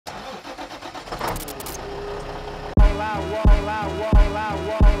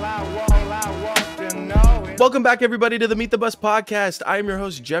Welcome back, everybody, to the Meet the Bus podcast. I am your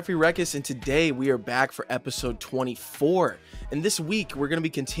host, Jeffrey Reckes, and today we are back for episode 24. And this week, we're going to be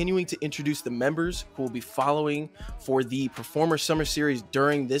continuing to introduce the members who will be following for the Performer Summer Series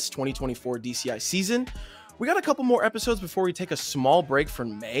during this 2024 DCI season. We got a couple more episodes before we take a small break for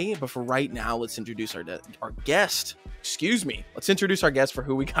May, but for right now, let's introduce our guest. Let's introduce our guest for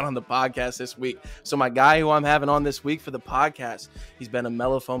who we got on the podcast this week. So my guy who I'm having on this week for the podcast, he's been a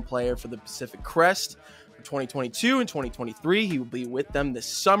Mellophone player for the Pacific Crest for 2022 and 2023. He will be with them this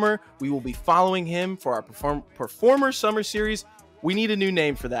summer. We will be following him for our Performer Summer Series. We need a new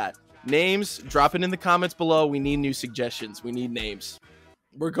name for that. Names, drop it in the comments below. We need new suggestions. We need names.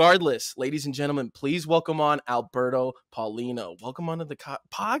 Regardless, ladies and gentlemen, please welcome on Alberto Paulino. Welcome onto the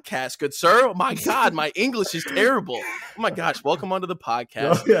podcast, good sir. Oh my God, my English is terrible. Oh my gosh, welcome onto the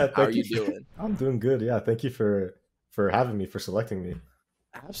podcast. Oh, yeah, how are you doing? I'm doing good. Yeah, thank you for having me, for selecting me.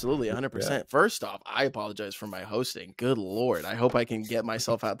 Absolutely, 100%. Yeah. First off, I apologize for my hosting. Good Lord, I hope I can get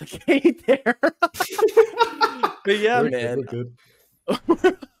myself out the gate there. But yeah, man. Good.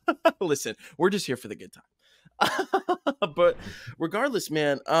 Listen, we're just here for the good time. But regardless,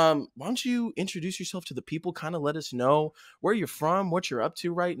 man, why don't you introduce yourself to the people, kind of let us know where you're from, what you're up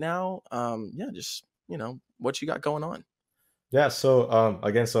to right now. Just, what you got going on. Yeah, so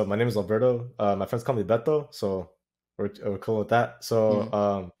again, so my name is Alberto. My friends call me Beto, so we're cool with that.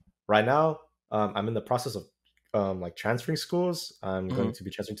 So right now, I'm in the process of like transferring schools. I'm going to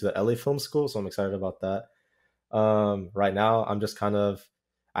be transferring to the LA Film School, so I'm excited about that. Right now,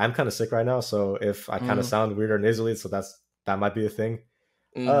 I'm kind of sick right now, so if I kind of sound weird or nasally, so that might be a thing.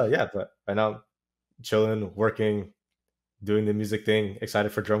 Yeah, but right now, chilling, working, doing the music thing,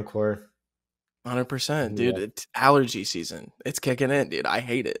 excited for drum corps. 100%, dude. Yeah. It's allergy season. It's kicking in, dude. I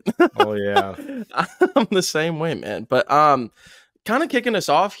hate it. Oh yeah, I'm the same way, man. But kind of kicking us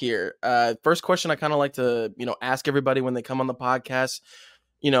off here. First question I kind of like to ask everybody when they come on the podcast.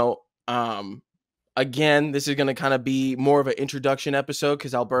 Again, this is going to kind of be more of an introduction episode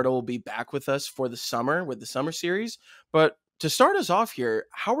because Alberto will be back with us for the summer with the summer series. But to start us off here,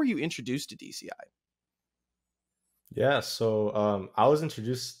 how were you introduced to DCI? Yeah, so I was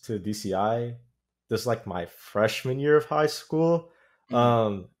introduced to DCI this like my freshman year of high school.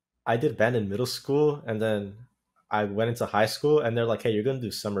 I did band in middle school, and then I went into high school, and they're like, "Hey, you're going to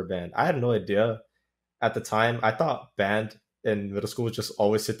do summer band." I had no idea at the time. I thought band in middle school was just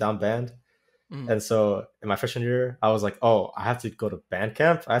always sit down band. And so in my freshman year, I was like, oh, I have to go to band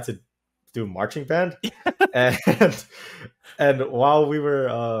camp. I have to do marching band. and while we were,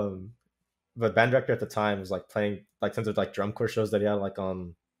 the band director at the time was like playing like tons of like drum corps shows that he had like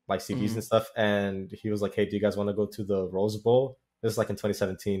on like CDs and stuff. And he was like, hey, do you guys want to go to the Rose Bowl? This is like in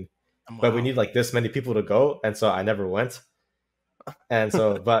 2017. Wow. But we need like this many people to go. And so I never went. And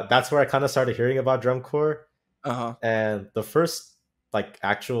so, but that's where I kind of started hearing about drum corps. And the first like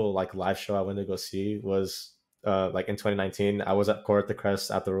actual like live show I went to go see was like in 2019. I was at Corps at the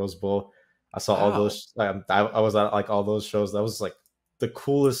Crest at the Rose Bowl. I saw all those. I was at like all those shows. That was like the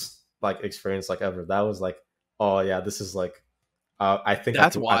coolest like experience like ever. That was like, oh yeah, this is like, I think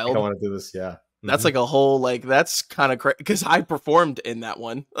that's wild. I think I want to do this. Yeah. That's like a whole like that's kind of crazy because I performed in that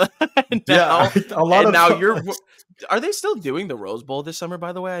one. Are they still doing the Rose Bowl this summer?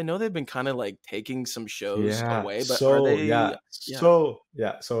 By the way, I know they've been kind of like taking some shows away, but are they? So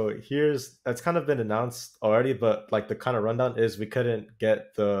here's that's kind of been announced already, but like the kind of rundown is we couldn't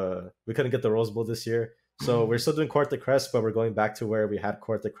get the Rose Bowl this year, so we're still doing Corps at the Crest, but we're going back to where we had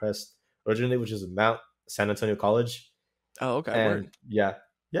Corps at the Crest originally, which is Mount San Antonio College. Oh, okay. And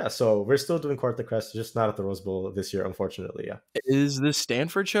yeah, so we're still doing Corps at the Crest, just not at the Rose Bowl this year, unfortunately. Yeah. Is the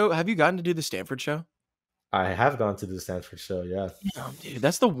Stanford show? Have you gotten to do the Stanford show? I have gone to the Stanford show, yeah. Damn, dude,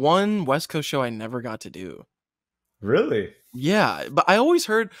 that's the one West Coast show I never got to do. Really? Yeah, but I always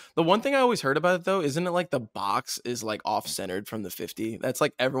heard the one thing I always heard about it though, isn't it like the box is like off-centered from the 50? That's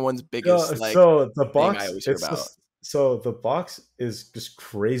like everyone's biggest like so the box thing I always hear about. So the box is just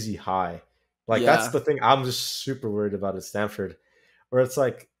crazy high. Like that's the thing I'm just super worried about at Stanford. Where it's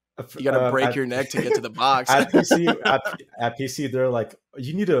like you gotta break your neck to get to the box. At PC, they're like,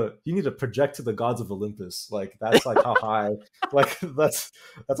 you need to project to the gods of Olympus. Like that's like how high. Like that's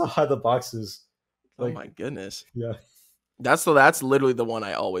how high the box is. Like, oh my goodness. Yeah. That's literally the one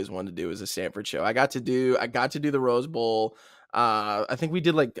I always wanted to do is a Stanford show. I got to do the Rose Bowl. I think we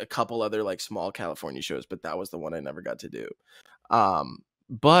did like a couple other like small California shows, but that was the one I never got to do.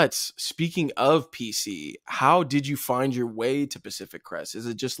 But speaking of PC, how did you find your way to Pacific Crest? Is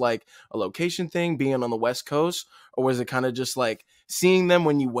it just like a location thing, being on the West Coast, or was it kind of just like seeing them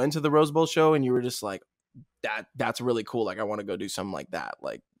when you went to the Rose Bowl show and you were just like, that's really cool. Like I want to go do something like that.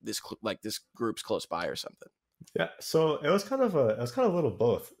 Like this group's close by or something. Yeah, so it was kind of a little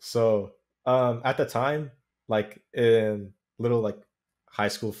both. So at the time, like in little like high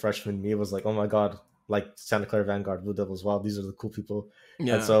school freshman me was like, oh my god, like Santa Clara Vanguard, Blue Devils, wow, these are the cool people. And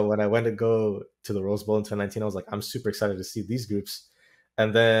Yeah. so when I went to go to the Rose Bowl in 2019, I was like, I'm super excited to see these groups.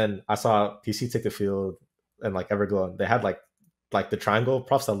 And then I saw PC take the field and like Everglow, and they had like the triangle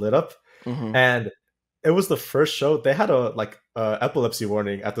props that lit up, Mm-hmm. and it was the first show they had a like epilepsy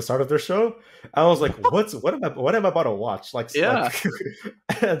warning at the start of their show. I was like, what am I about to watch, like Yeah.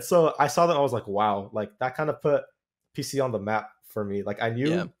 and so I saw that, I was like, wow, like that kind of put PC on the map for me. Like I Yeah.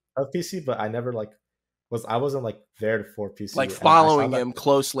 knew of PC, but I wasn't like there for Like PC, and I saw following that. him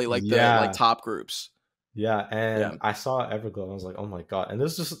closely, like the Yeah, top groups. yeah, Yeah. and I saw Everglow, and I was like, oh my god. And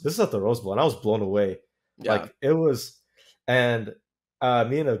this is at the Rose Bowl, and I was blown away. Yeah. Like it was. And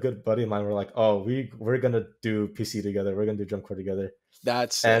me and a good buddy of mine were like, oh, we're gonna do PC together, we're gonna do drum corps together.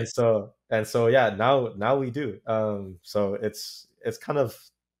 That's And sick. so yeah, now we do. So it's kind of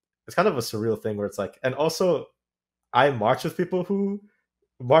a surreal thing where it's like, and also I march with people who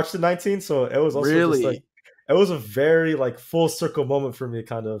marched in 19, so it was also just like, Really? it was a very like full circle moment for me,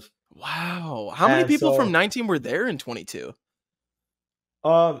 kind of. Wow. How many And people from so 19 were there in 22?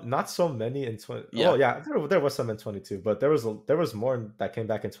 not so many in 20. Oh Yeah. yeah, there was some in 22, but there was more that came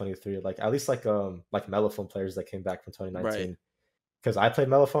back in 23. Like at least like Mellophone players that came back from Right. 2019, because I played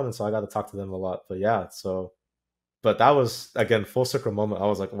Mellophone, and so I got to talk to them a lot. But yeah, so but that was again full circle moment. I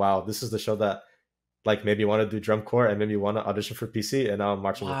was like, wow, this is the show that like made me want to do drum corps and made me want to audition for PC, and now I'm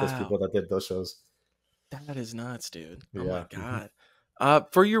marching with those Wow. people that did those shows. That is nuts, dude. Oh my Yeah. god.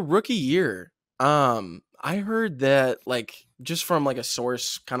 For your rookie year, I heard that like just from like a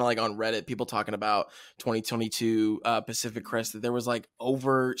source kind of like on Reddit, people talking about 2022 Pacific Crest, that there was like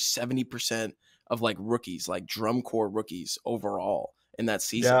over 70% of like rookies, like drum corps rookies overall in that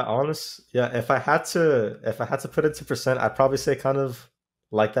Yeah, season. yeah, if I had to put it to percent, I'd probably say kind of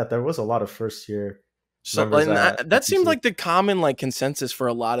like that. There was a lot of first year So members and at that seemed PC. like the common like consensus for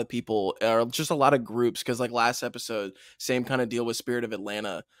a lot of people, or just a lot of groups, because like last episode, same kind of deal with Spirit of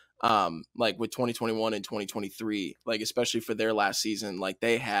Atlanta, like with 2021 and 2023, like especially for their last season, like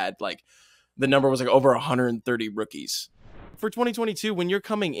they had like the number was like over 130 rookies. For 2022, when you're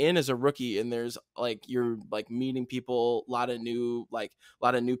coming in as a rookie and there's like you're like meeting people, a lot of new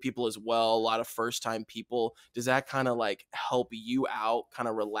people as well, a lot of first time people, does that kind of like help you out, kind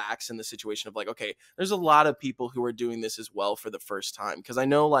of relax in the situation of like, okay, there's a lot of people who are doing this as well for the first time? Because I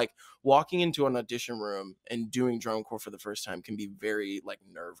know like walking into an audition room and doing drum corps for the first time can be very like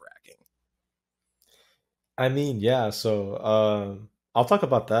nerve wracking. I mean, yeah, so I'll talk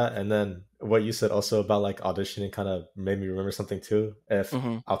about that, and then what you said also about like auditioning kind of made me remember something too. If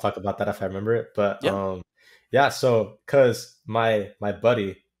Mm-hmm. I'll talk about that if I remember it. But Yeah. yeah, so cuz my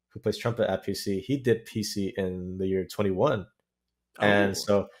buddy who plays trumpet at PC, he did PC in the year 21. And Oh.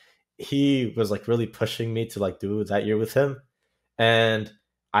 so he was like really pushing me to like do that year with him, and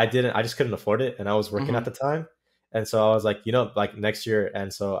I just couldn't afford it, and I was working Mm-hmm. at the time. And so I was like, like next year.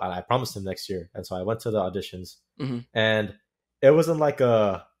 And so I promised him next year, and so I went to the auditions. Mm-hmm. And it wasn't like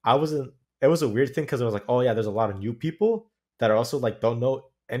a I wasn't it was a weird thing, because it was like, oh yeah, there's a lot of new people that are also like don't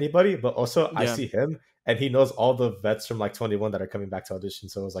know anybody, but also I Yeah. see him, and he knows all the vets from like 21 that are coming back to audition.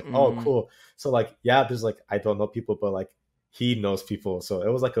 So it was like, oh Mm-hmm. cool. So like, yeah, there's like, I don't know people, but like he knows people. So it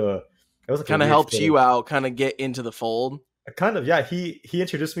was like a Kind of weird helps feeling. you out, kind of get into the fold. Kind of, yeah, he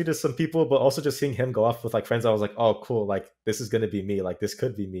introduced me to some people, but also just seeing him go off with like friends, I was like, oh cool, like this is gonna be me, like this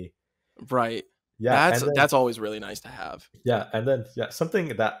could be me. Right. Yeah, That's and then that's always really nice to have. yeah,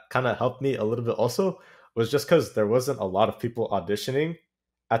 something that kind of helped me a little bit also was just because there wasn't a lot of people auditioning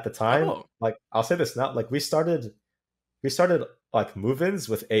at the time. Oh, Like I'll say this now, like we started like move-ins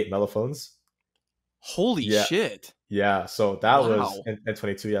with 8 mellophones. holy Yeah, shit. yeah, so that was Wow. in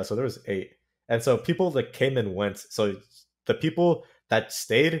 22. Yeah, so there was 8. And so people that came and went, so the people that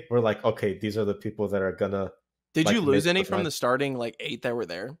stayed were like, okay, these are the people that are gonna Did you like make lose any the from grind. the starting like 8 that were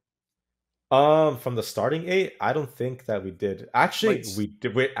there? From the starting 8, I don't think that we did. Actually, Like,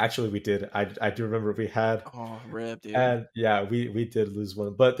 we did. I do remember we had. oh, rip, dude. And yeah, we did lose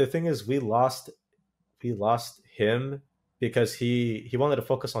one. But the thing is, we lost him because he wanted to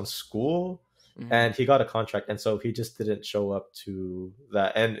focus on school, Mhm. and he got a contract, and so he just didn't show up to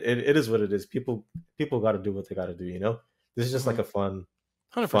that. And it is what it is. People got to do what they got to do. This is just like Mhm. a fun.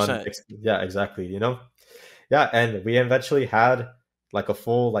 100%. Yeah, exactly. Yeah, and we eventually had like a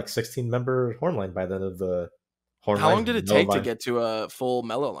full like 16 member horn line by the end of the horn How long line did it mellow take to line. get to a full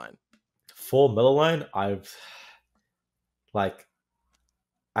mellow line? Full mellow line, like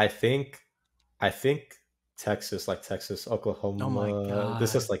I think I think Texas, like Texas, Oh my Oklahoma.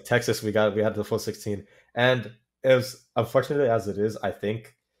 This is God. like Texas. We had the full 16, and it was unfortunately as it is. I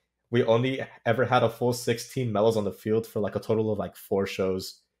think we only ever had a full 16 mellows on the field for like a total of like 4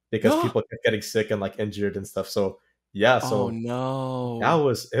 shows because people kept getting sick and like injured and stuff. So yeah, Oh so that no.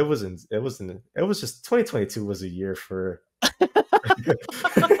 was it was just 2022 was a year for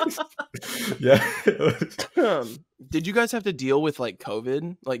yeah. Did you guys have to deal with like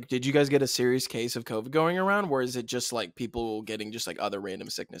COVID? Like, did you guys get a serious case of COVID going around, or is it just like people getting just like other random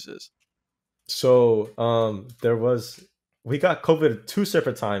sicknesses? So there was we got COVID 2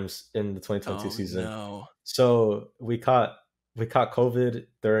 separate times in the 2022 Oh season. no. So we caught COVID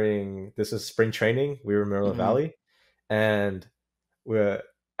during this is spring training. We were in Merrill Hmm. Valley, and we're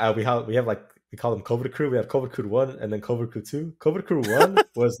we have like we call them COVID crew. We had COVID crew 1 and then COVID crew 2. COVID crew 1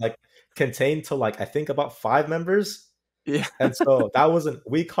 was like contained to like I think about 5 members, Yeah. and so that wasn't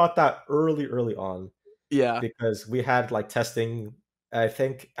we caught that early on Yeah. because we had like testing. I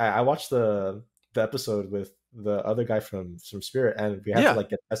think I watched the episode with the other guy from Spirit, and we had to Yeah. like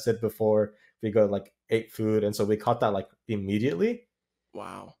get tested before we go like ate food, and so we caught that like immediately,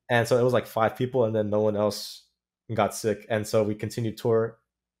 Wow. and so it was like 5 people, and then no one else got sick, and so we continued tour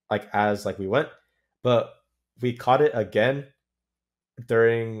like as like we went, but we caught it again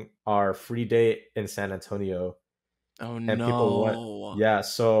during our free day in San Antonio, Oh and people went no. yeah,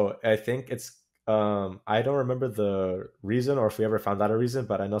 so I think it's I don't remember the reason or if we ever found out a reason,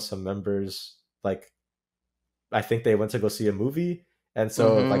 but I know some members like I think they went to go see a movie, and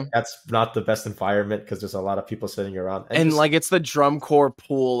so like Hmm. that's not the best environment because there's a lot of people sitting around and And just like it's the drum corps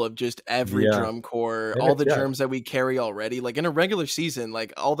pool of just every yeah, drum corps, and all it's the yeah. germs that we carry already. Like in a regular season,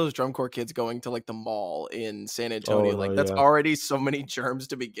 like all those drum corps kids going to like the mall in San Oh Antonio, no, like that's yeah, already so many germs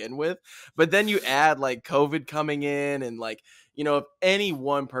to begin with. But then you add like COVID coming in and like, if any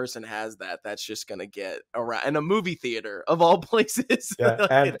one person has that, that's just gonna get around in a movie theater of all places. yeah,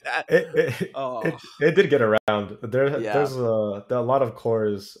 and Like that. Oh it did get around. yeah. There are a lot of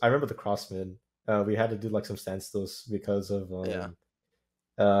cores. I remember the Crossman. We had to do like some standstills Yeah.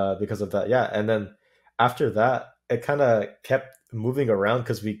 because of that. Yeah, and then after that, it kind of kept moving around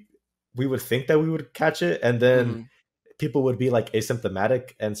because we would think that we would catch it, and then Hmm. people would be like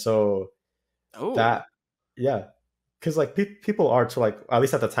asymptomatic, and so Oh that yeah, because like people are to like at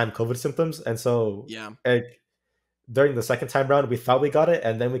least at the time COVID symptoms, and so yeah. like during the second time round we thought we got it,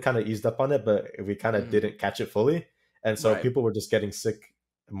 and then we kind of eased up on it, but we kind of Hmm. didn't catch it fully, and so Right. people were just getting sick,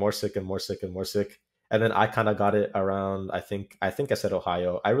 more sick and more sick and more sick, and then I kind of got it around I think I said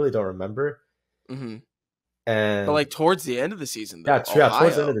Ohio. I really don't remember, Hmm. But and like towards the end of the season yeah, though, yeah,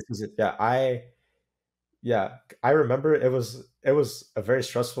 towards the end Ohio. of the season, yeah, I remember it was a very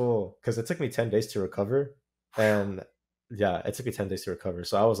stressful because it took me 10 days to recover, and yeah, it took me 10 days to recover.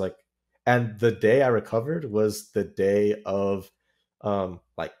 So I was like, and the day I recovered was the day of,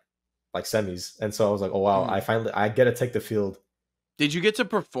 like semis, and so I was like, oh wow, Mhm. I get to take the field. Did you get to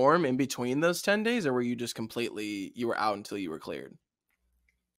perform in between those 10 days, or were you just completely you were out until you were cleared?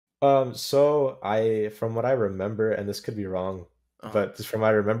 So I, from what I remember, and this could be wrong, Uh-huh. but just from what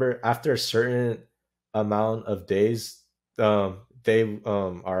I remember, after a certain amount of days,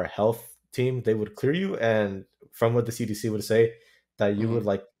 our health team, they would clear you, and from what the CDC would say, that you would Mhm.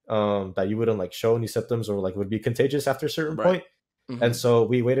 like, that you wouldn't like show any symptoms or like would be contagious after a certain Right. point. And Mhm. so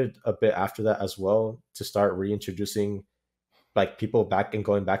we waited a bit after that as well to start reintroducing like people back and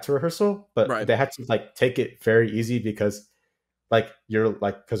going back to rehearsal, but Right. they had to like take it very easy because like you're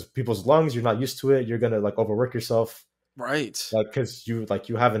like because people's lungs you're not used to it, you're gonna like overwork yourself Right. like because you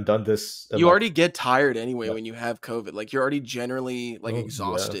haven't done this in You like already get tired anyway yeah. when you have COVID. Like, you're already generally, like, Oh yeah,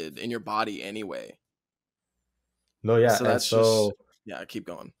 exhausted in your body anyway. no yeah, So and that's just so yeah, keep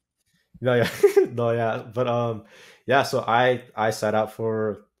going. no yeah no yeah, but yeah, so I sat out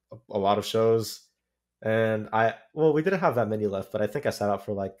for a lot of shows, and we didn't have that many left, but I think I sat out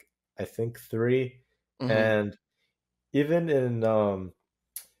for like I think 3, Mhm. and even in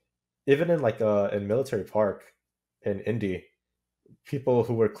like in military park in Indy, people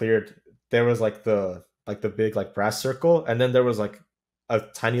who were cleared, there was like the big like brass circle, and then there was like a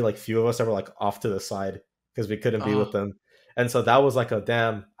tiny like few of us that were like off to the side because we couldn't be with Oh, them. And so that was like a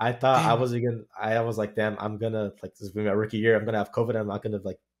damn. I thought I damn. was again. I was like, damn, I'm gonna like this is gonna be my rookie year. I'm gonna have COVID. I'm not gonna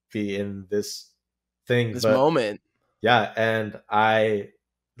like be in this thing. This But moment. yeah, and I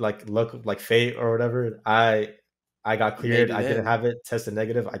like look like fate or whatever. I got Made cleared. it I didn't in. have it. Tested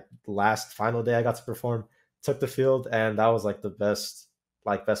negative. I last final day I got to perform. Took the field, and that was like the best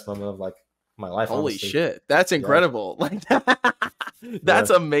moment of like my life. Holy Honestly, shit. That's yeah, incredible. Like yeah, that's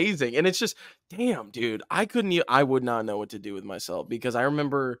amazing. And it's just damn, dude. I would not know what to do with myself because I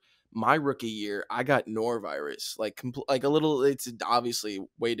remember my rookie year, I got norovirus, like like a little. It's obviously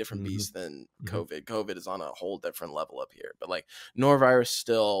way different Hmm. beast than Hmm. COVID. COVID is on a whole different level up here, but like norovirus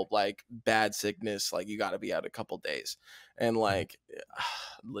still like bad sickness. Like you got to be out a couple days, and like,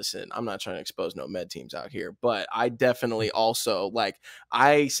 listen, I'm not trying to expose no med teams out here, but I definitely also like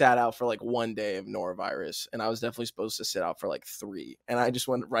I sat out for like 1 day of norovirus, and I was definitely supposed to sit out for like 3, and I just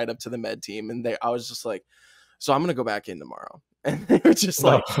went right up to the med team, and I was just like, so I'm gonna go back in tomorrow. And they were just No.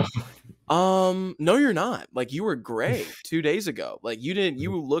 like, no, you're not. Like you were gray 2 days ago. Like you didn't,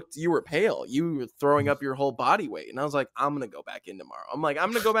 you were pale. You were throwing up your whole body weight. And I was like, I'm gonna go back in tomorrow. I'm like, I'm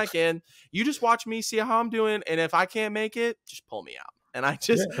gonna go back in. You just watch me, see how I'm doing. And if I can't make it, just pull me out. And I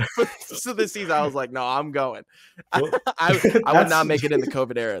just Yeah. so this season, I was like, no, I'm going. Well, I would that's not make it in the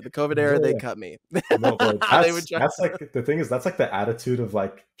COVID era. The COVID era, they yeah. cut me. No, but They would try. that's like the thing is that's like the attitude of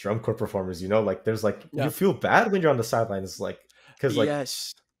like drum corps performers, you know, like there's like you Yeah. feel bad when you're on the sidelines, like because like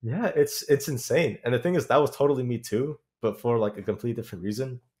Yes. yeah, it's insane. And the thing is that was totally me too, but for like a completely different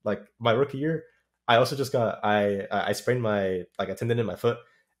reason. Like my rookie year, I also just got I sprained my like a tendon in my foot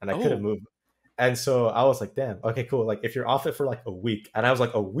and I couldn't Oh, move. And so I was like, damn, okay, cool. Like if you're off it for like a week, and I was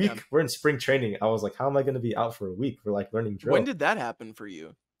like, a yeah. week? We're in spring training. I was like, how am I gonna be out for a week? We're like learning When drill. did that happen for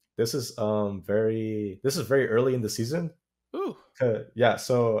you? This is very early in the season. Ooh. Yeah,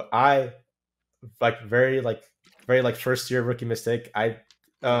 so I like very like first year rookie mistake. I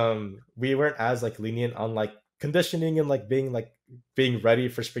we weren't as like lenient on like conditioning and like being ready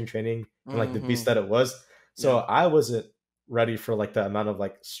for spring training and like the beast that it was. So Yeah. I wasn't ready for like the amount of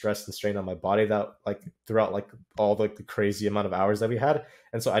like stress and strain on my body that like throughout like all like the crazy amount of hours that we had.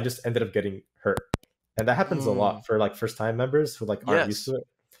 And so I just ended up getting hurt. And that happens a Mm. lot for like first time members who like aren't used Yes. to it.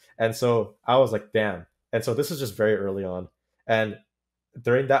 And so I was like, damn. And so this is just very early on. And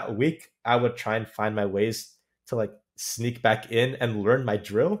during that week, I would try and find my ways to like sneak back in and learn my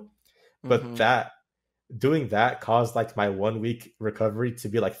drill. But Mm-hmm. that doing that caused like my 1 week recovery to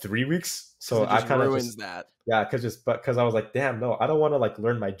be like 3 weeks. Because So it I just kind of ruins just that. yeah, because I was like, damn, no, I don't want to like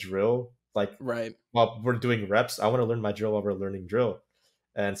learn my drill like Right. while we're doing reps. I want to learn my drill while we're learning drill.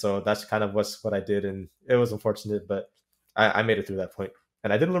 And so that's kind of what I did, and it was unfortunate, but I made it through that point,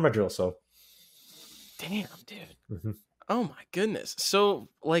 and I did learn my drill. So Damn, dude. mhm, Oh my goodness. So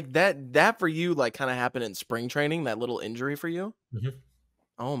like that for you like kind of happened in spring training, that little injury for you? mhm.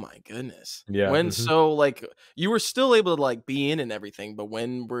 Oh my goodness. Yeah. When Mhm. so like you were still able to like be in and everything, but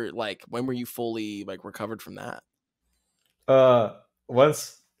when were you fully like recovered from that? Uh,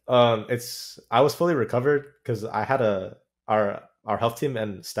 once it's I was fully recovered because I had our health team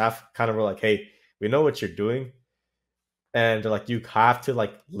and staff kind of were like, hey, we know what you're doing, and they're like, you have to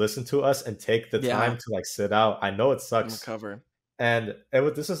like listen to us and take the Yeah, time to like sit out. I know it and sucks, recover. and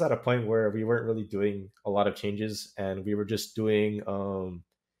this is at a point where we weren't really doing a lot of changes, and we were just doing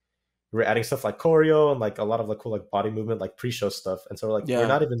we were adding stuff like choreo and like a lot of like cool like body movement like pre-show stuff, and so we're like, we're Yeah.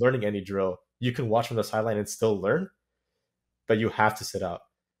 not even learning any drill. You can watch from the sideline and still learn, but you have to sit out.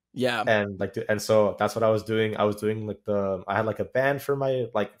 Yeah. And like and so that's what I was doing. I was doing like I had like a band for my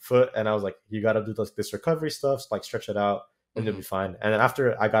like foot, and I was like, you got to do this recovery stuff, so, like stretch it out and you'll Hmm. be fine. And then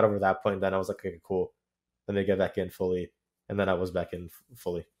after I got over that point, then I was like, okay, cool. Then they get back in fully, and then I was back in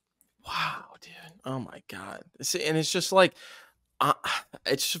fully. Wow, dude. Oh my god. See, and it's just like uh,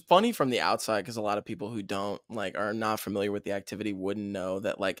 it's funny from the outside because a lot of people who don't like are not familiar with the activity wouldn't know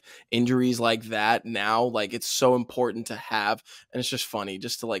that like injuries like that now like it's so important to have, and it's just funny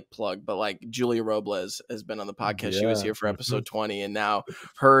just to like plug, but like Julia Robles has been on the podcast. She was Yeah. here for Mhm. episode 20, and now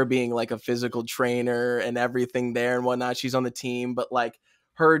her being like a physical trainer and everything there and whatnot, she's on the team, but like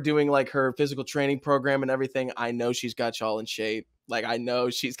her doing like her physical training program and everything, I know she's got y'all in shape. Like I know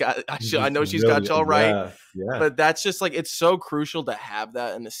I know she's got Really, y'all right, yeah, yeah, but that's just like it's so crucial to have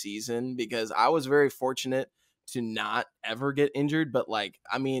that in the season because I was very fortunate to not ever get injured. But like,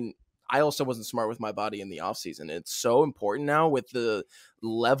 I mean, I also wasn't smart with my body in the off season. It's so important now with the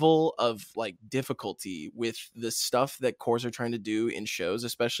level of like difficulty with the stuff that cores are trying to do in shows,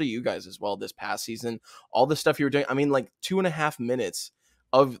 especially you guys as well this past season. All the stuff you were doing. I mean, like 2.5 minutes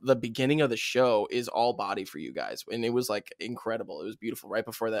of the beginning of the show is all body for you guys, and it was like incredible. It was beautiful right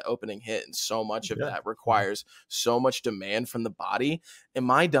before that opening hit, and so much of yeah. that Mhm. requires so much demand from the body. And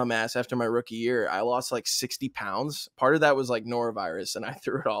my dumbass, after my rookie year, I lost like 60 pounds. Part of that was like norovirus, and I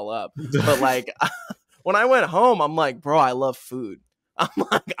threw it all up. But like when I went home, I'm like, bro, I love food. I'm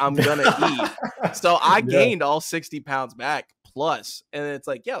like, I'm gonna eat. So I Yeah. gained all 60 pounds back plus, and it's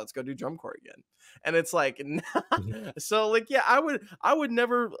like, yeah, let's go do drum corps again. And it's like, Mhm. so like, yeah, I would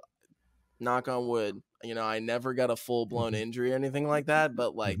never, knock on wood, I never got a full blown Mhm. injury or anything like that.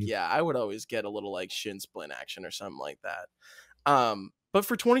 But like, Mhm. yeah, I would always get a little like shin splint action or something like that. But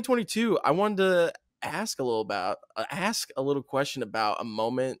for 2022, I wanted to ask a little question about a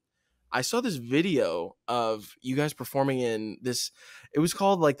moment. I saw this video of you guys performing in this. It was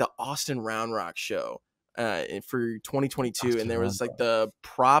called like the Austin Round Rock show for 2022, and Austin there was like Rondo. the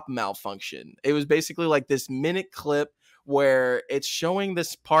prop malfunction. It was basically like this minute clip where it's showing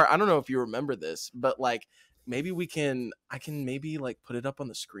this part. I don't know if you remember this, but like maybe I can maybe like put it up on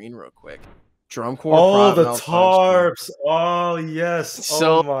the screen real quick. Drum corps Oh, prop the malfunction. tarps. Oh yes. Oh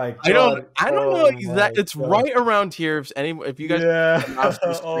So my god. I don't know Oh my exact. It's god. right around here. If you guys Yeah. put the mouse to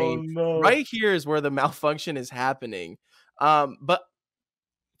the Oh screen, no. right here is where the malfunction is happening. But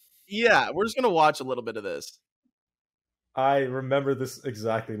yeah, we're just gonna watch a little bit of this I remember this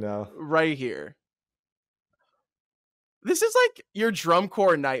exactly now. right here. This is like your drum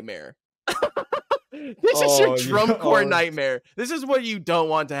corps nightmare. This is your Oh yeah. drum corps Oh. nightmare. This is what you don't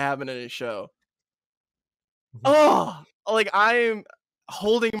want to happen in a show. Oh, like I'm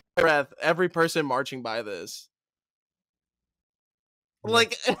holding my breath. Every person marching by this, Yeah.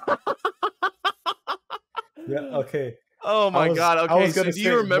 like. Yeah. Okay. Oh I my was god. I Okay, was so gonna do you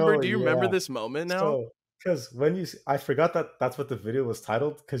say remember no. do you remember Yeah. this moment now? So, because when I forgot that that's what the video was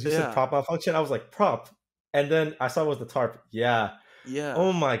titled. Because you said Yeah. prop malfunction, I was like prop, and then I saw it was the tarp. Yeah. Yeah.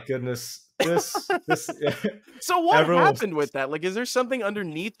 Oh my goodness. This So what everyone was. happened with that? Like, is there something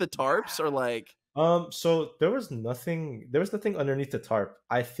underneath the tarps or like So there was nothing underneath the tarp.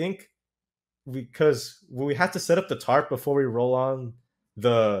 I think because we had to set up the tarp before we roll on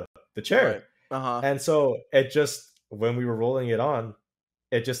the right. chair. Uh-huh. And so it just when we were rolling it on,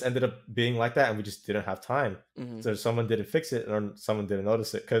 it just ended up being like that, and we just didn't have time. Mhm. So someone didn't fix it, or someone didn't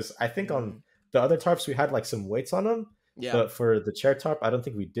notice it. Because I think on Mm. the other tarps we had like some weights on them, Yeah. but for the chair tarp, I don't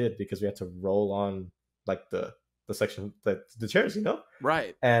think we did because we had to roll on like the section the chairs,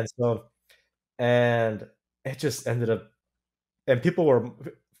 Right. and so and it just ended up, and people were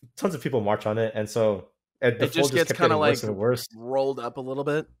tons of people march on it, and so the It flow just just gets kept kind of getting worse like and worse. rolled up a little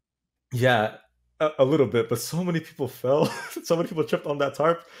bit. Yeah, a little bit, but so many people fell. So many people tripped on that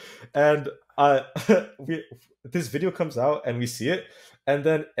tarp, and we this video comes out and we see it, and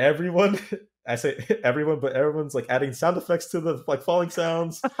then everyone. I say everyone, but everyone's like adding sound effects to the like falling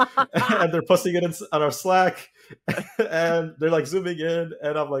sounds, and they're posting it on our Slack, and they're like zooming in,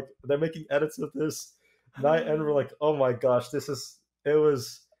 and I'm like, they're making edits of this night, and we're like, oh my gosh,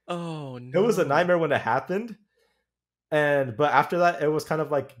 Oh it was a no. nightmare when it happened, and but after that it was kind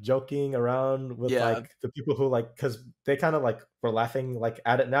of like joking around with Yeah. like the people who like, because they kind of like were laughing like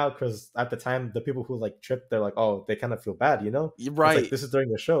at it now, because at the time the people who like tripped, they're like, oh, they kind of feel bad, You're it's like right. this is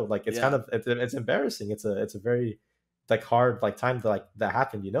during the show, like it's kind Yeah. of it's embarrassing, it's a very like hard like time to like that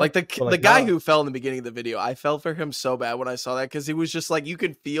happened, Like but the like guy now. who fell in the beginning of the video, I felt for him so bad when I saw that because he was just like you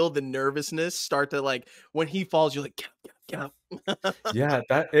could feel the nervousness start to like when he falls, you're like get up, get up. Yeah,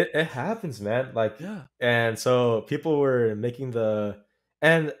 that it happens, man. Like, Yeah. and so people were making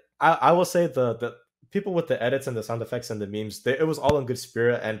and I will say the people with the edits and the sound effects and the memes, it was all in good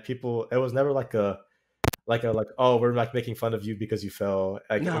spirit, and people, it was never like like oh, we're like making fun of you because you fell.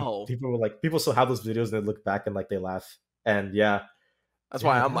 Like, No. people were like, people still have those videos and they look back and like they laugh, and yeah, That's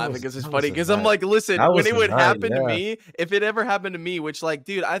why yeah, I'm laughing because it's that funny. was a Because I'm night. like, listen, That when was it a would night, happen to yeah. me, if it ever happened to me, which like,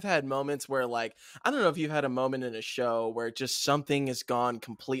 dude, I've had moments where like, I don't know if you've had a moment in a show where just something is gone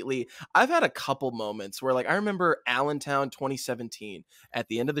completely. I've had a couple moments where like, I remember Allentown 2017 at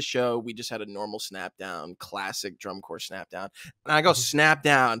the end of the show, we just had a normal snap down, classic drum corps snap down. And I go Mhm, snap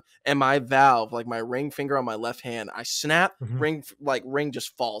down and my valve, like my ring finger on my left hand, I snap, mhm. ring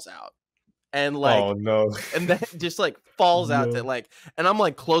just falls out. And like Oh no. and then just like falls out to Yo. like and I'm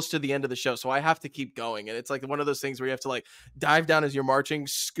like close to the end of the show so I have to keep going and it's like one of those things where you have to like dive down as you're marching,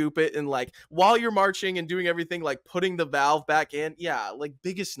 scoop it, and like while you're marching and doing everything like putting the valve back in. Yeah, like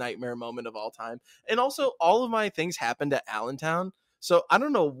biggest nightmare moment of all time. And also all of my things happened at Allentown, so I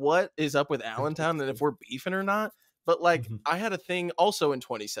don't know what is up with Allentown and if we're beefing or not. But like Mhm, I had a thing also in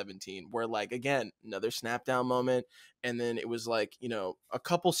 2017 where like again another snap down moment, and then it was like a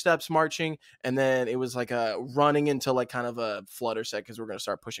couple steps marching, and then it was like a running into like kind of a flutter set because we're going to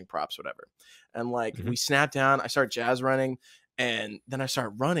start pushing props whatever, and like mhm. we snap down, I start jazz running, and then I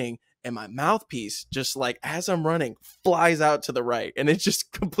start running, and my mouthpiece just like as I'm running flies out to the right, and it's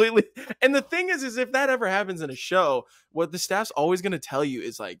just completely. And the thing is if that ever happens in a show, what the staff's always going to tell you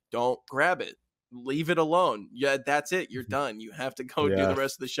is like, don't grab it, leave it alone. Yeah, that's it, you're done, you have to go do the Yeah.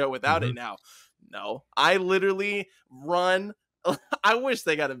 rest of the show without it Mhm. now. No, I literally run, I wish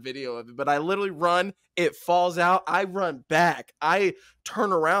they got a video of it, but I literally run, it falls out, I run back, I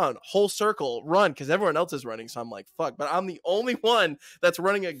turn around, whole circle, run, because everyone else is running. So I'm like, fuck, but I'm the only one that's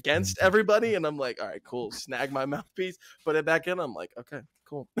running against everybody. And I'm like, all right, cool, snag my mouthpiece, put it back in. I'm like, okay,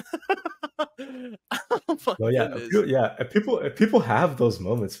 cool. Oh my Well, yeah, goodness. if people have those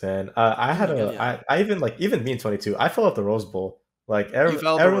moments, man. Yeah. I even like even me in 22, I fell at the Rose Bowl. Like You fell at the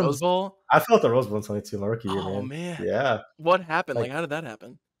Rose everyone's, Bowl? I fell at the Rose Bowl in 22, my rookie year, Oh man. man. Yeah, What happened? like Like, how did that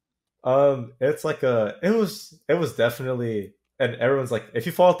happen? it's like it was definitely, and everyone's like, if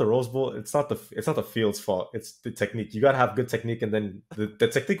you fall at the Rose Bowl, it's not the field's fault. It's the technique. You gotta have good technique, and then the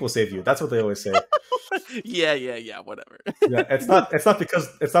technique will save you. That's what they always say. Yeah, whatever. Yeah, it's not because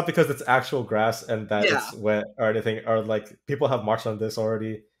it's actual grass and that Yeah. it's wet or anything, or like people have marched on this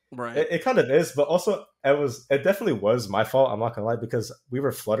already. Right. It kind of is, but also it definitely was my fault. I'm not gonna lie, because we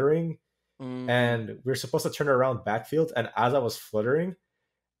were fluttering Mm, and we were supposed to turn around backfield, and as I was fluttering,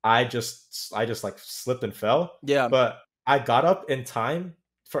 I just like slipped and fell. yeah. But I got up in time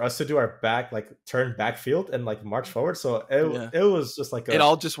for us to do our back like turn backfield and like march forward. So Yeah. it was just like It a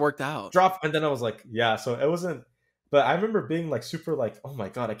all just worked out. drop, and then I was like, yeah. So it wasn't. But I remember being like super like, oh my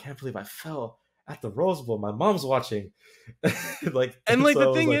god, I can't believe I fell at the Rose Bowl. My mom's watching. Like, And like so the I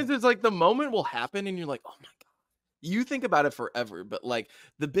was thing like, is like the moment will happen and you're like, "Oh my god." You think about it forever, but like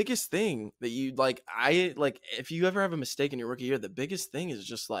the biggest thing that you like I like if you ever have a mistake in your rookie year, the biggest thing is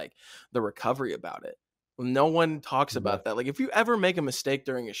just like the recovery about it. No one talks yeah, about that. Like if you ever make a mistake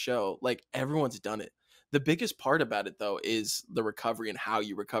during a show, like everyone's done it. The biggest part about it though is the recovery and how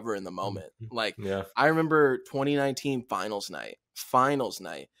you recover in the moment. Like yeah, I remember 2019 finals night. Finals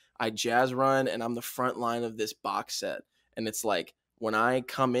night. I jazz run and I'm the front line of this box set. And it's like when I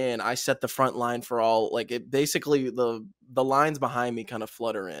come in, I set the front line for all like it basically the lines behind me kind of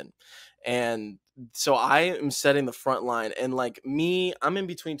flutter in. And so I am setting the front line and like me, I'm in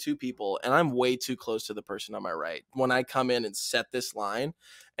between two people and I'm way too close to the person on my right. When I come in and set this line,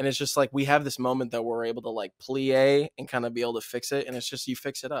 and it's just like we have this moment that we're able to like plie and kind of be able to fix it. And it's just you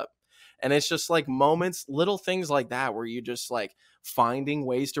fix it up. And it's just like moments, little things like that where you just like finding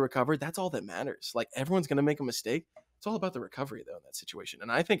ways to recover. That's all that matters. Like everyone's gonna make a mistake. It's all about the recovery though in that situation.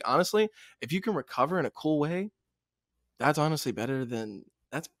 And I think honestly, if you can recover in a cool way, that's honestly better than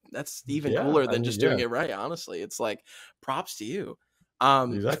that's even yeah. cooler I than mean, just doing yeah, it right. Honestly, it's like props to you.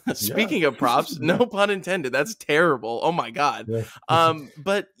 exactly. Yeah, Speaking of props, yeah, no pun intended. That's terrible. Oh my god. yeah.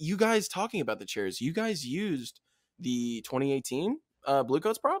 But you guys talking about the chairs, you guys used the 2018 Blue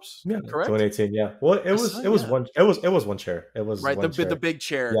Coats props, Yeah, correct? 2018. Yeah. Well, I saw, it was yeah. one it was one chair. It was Right, one the chair. big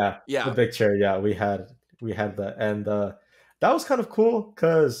chair. Yeah, the Yeah, big chair. Yeah, we had that, and that was kind of cool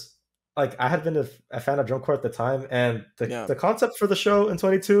because like I had been a fan of drum corps at the time, and yeah, the concept for the show in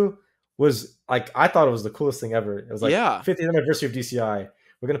 22 was like I thought it was the coolest thing ever. It was like yeah, 50th anniversary of DCI.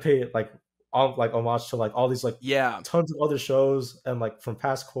 We're gonna pay like all like homage to like all these like yeah. tons of other shows and like from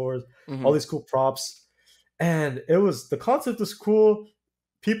past cores, all Hmm. these cool props, and it was the concept was cool.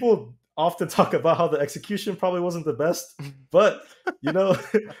 People often talk about how the execution probably wasn't the best, but you know,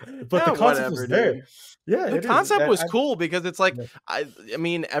 but Yeah, the concept was whatever, there. dude. Yeah, The it is. concept was cool because it's like Yeah, I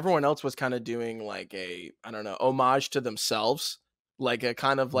mean everyone else was kind of doing like a I don't know homage to themselves, like a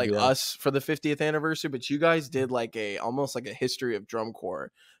kind of like yeah, us for the 50th anniversary, but you guys did like a almost like a history of drum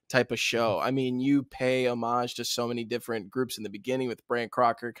corps type of show. I mean, you pay homage to so many different groups in the beginning with Brand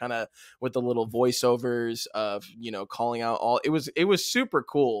Crocker, kind of with the little voiceovers of calling out all. It was super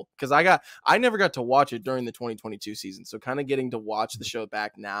cool because I never got to watch it during the 2022 season, so kind of getting to watch the show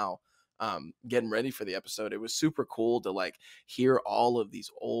back now, getting ready for the episode, it was super cool to like hear all of these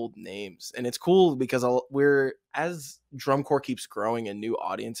old names. And it's cool because we're as drum corps keeps growing and new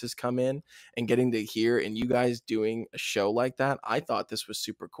audiences come in and getting to hear and you guys doing a show like that, I thought this was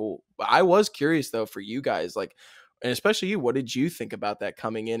super cool. But I was curious though for you guys, like, and especially you, what did you think about that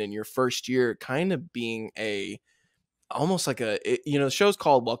coming in your first year kind of being a almost like the show's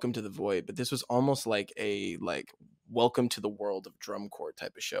called Welcome to the Void, but this was almost like a like welcome to the world of drum corps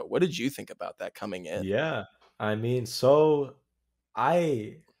type of show. What did you think about that coming in? yeah. I mean, so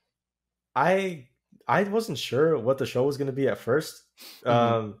I I I wasn't sure what the show was going to be at first. Hmm.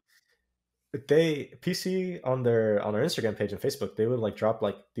 Um, they PC on their Instagram page and Facebook, they would like drop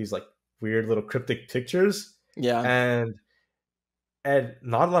like these like weird little cryptic pictures, Yeah. and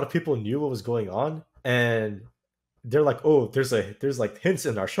not a lot of people knew what was going on, and they're like, oh, there's like hints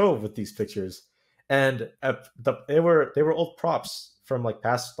in our show with these pictures, and they were old props from like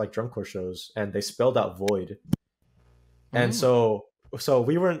past like drum corps shows, and they spelled out void, and Mm. so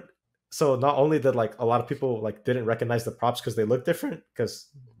we weren't. So not only did like a lot of people like didn't recognize the props because they look different because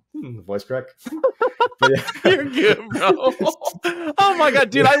voice crack, But yeah. You're good, bro. Oh my god,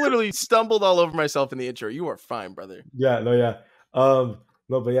 dude! I literally stumbled all over myself in the intro. You are fine, brother. Yeah, no, yeah. No,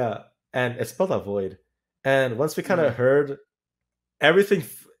 but yeah, and it's spelled out void. And once we kind of heard everything,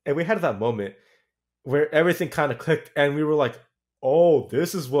 and we had that moment where everything kind of clicked, and we were like, "Oh,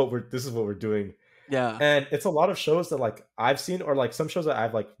 this is what we're doing." Yeah. And it's a lot of shows that like I've seen, or like some shows that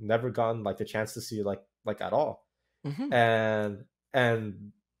I've like never gotten like the chance to see like at all. Mm-hmm.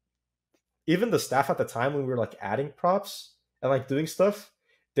 And even the staff at the time when we were like adding props and like doing stuff,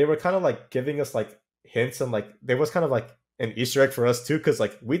 they were kind of like giving us like hints, and like there was kind of like an Easter egg for us too, because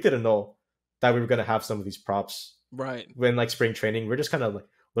like we didn't know that we were gonna have some of these props Right. when like spring training. We're just kind of like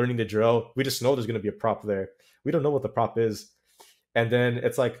learning the drill. We just know there's gonna be a prop there. We don't know what the prop is, and then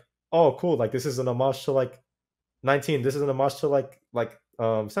it's like, oh, cool, like this is an homage to like 19. This is an homage to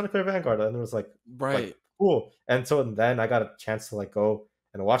Santa Clara Vanguard, and it was like Right. cool. And so then I got a chance to like go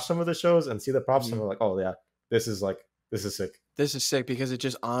and watch some of the shows and see the props, and we're like, oh yeah, this is sick. This is sick because it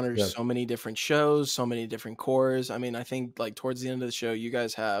just honors Yeah. so many different shows, so many different cores. I mean, I think like towards the end of the show, you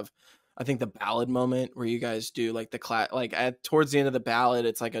guys have, I think the ballad moment where you guys do like the like at towards the end of the ballad,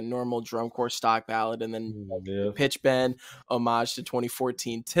 it's like a normal drum corps stock ballad, and then like, the Yeah. pitch bend homage to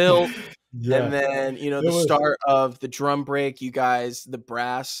 2014 Tilt. And Yeah. then, It the was start of the drum break, you guys, the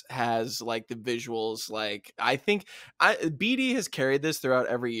brass has like the visuals. Like, I think BD has carried this throughout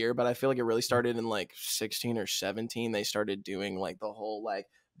every year, but I feel like it really started in like 16 or 17. They started doing like the whole like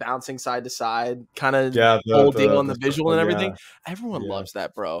bouncing side to side kind of yeah, whole deal on the the visual and everything. yeah. Everyone Yeah. loves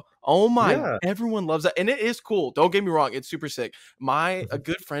that, bro. Oh my, Yeah. everyone loves that. And it is cool. Don't get me wrong. It's super sick. A Mhm.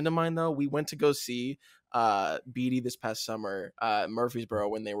 good friend of mine, though, we went to go see BD this past summer Murfreesboro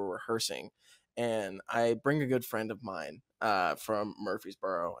when they were rehearsing, and I bring a good friend of mine from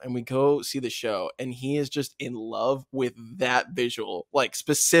Murfreesboro, and we go see the show, and he is just in love with that visual, like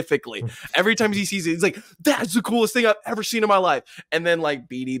specifically. Every time he sees it, he's like, "That's the coolest thing I've ever seen in my life." And then like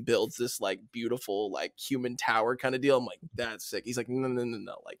BD builds this like beautiful like human tower kind of deal. I'm like, "That's sick." He's like, "No, no, no,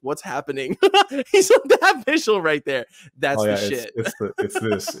 no! Like, what's happening?" He's like, "That visual right there. That's Oh the yeah, shit." it's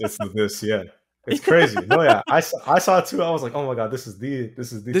the this, yeah. It's crazy. No, yeah. I saw it too. I was like, oh my god, this is the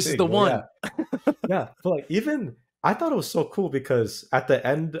This is the thing. No, yeah. one. Yeah. But like even I thought it was so cool because at the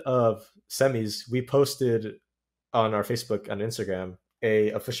end of semis, we posted on our Facebook and Instagram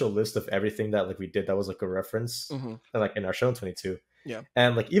a official list of everything that like we did that was like a reference Mhm. like in our show in 22. Yeah.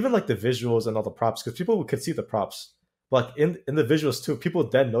 And like even like the visuals and all the props, because people could see the props, but like in the visuals too, people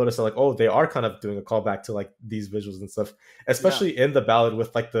then notice that like, oh, they are kind of doing a callback to like these visuals and stuff, especially in the ballad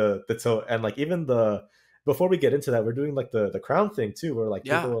with like the tilt, and like even the before we get into that, we're doing like the crown thing too, where like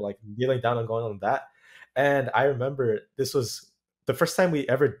people Yeah. were like kneeling down and going on that. And I remember this was the first time we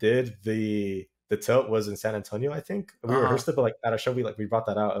ever did the tilt was in San Antonio, I think. We Uh-huh. rehearsed it, but like at a show we brought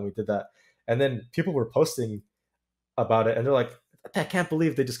that out and we did that. And then people were posting about it, and they're like, I can't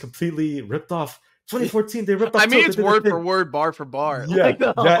believe they just completely ripped off 2014. They ripped I off mean, tilt. They it's did a word for thing. word, bar for bar. Yeah, Like,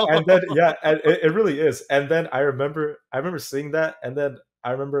 no. yeah, and then yeah, and it really is. And then I remember seeing that, and then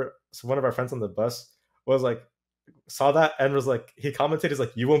I remember one of our friends on the bus was like saw that and was like, he commented, he's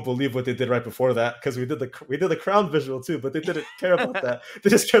like, you won't believe what they did right before that, because we did the crown visual too, but they didn't care about that. They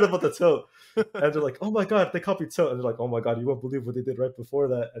just cared about the tilt. And they're like, oh my god, they copied tilt. And they're like, oh my god, you won't believe what they did right before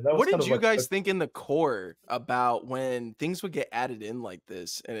that. And that was What kind did of you like guys think in the core about when things would get added in like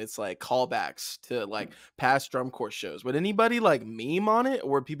this and it's like callbacks to like past drum corps shows? Would anybody like meme on it,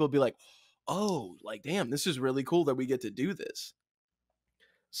 or would people be like, "Oh, like damn, this is really cool that we get to do this"?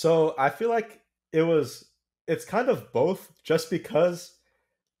 so I feel like it's kind of both, just because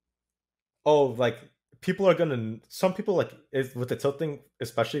oh, like people are gonna some people like with the tilt thing,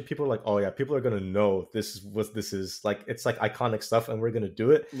 especially people are like, oh yeah, people are gonna know this is what this is, like it's like iconic stuff and we're gonna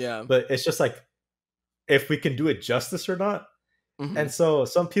do it. Yeah. But it's just like if we can do it justice or not. Hmm. And so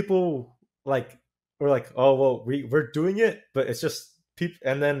some people like were like, oh well, we're doing it, but it's just people.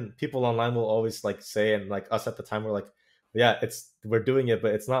 And then people online will always like say, and like us at the time, we're like, yeah, we're doing it,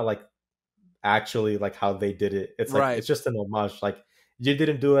 but it's not like actually like how they did it. It's like Right. it's just an homage. Like you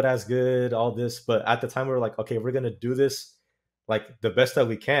didn't do it as good, all this, but at the time we were like, okay, we're gonna do this like the best that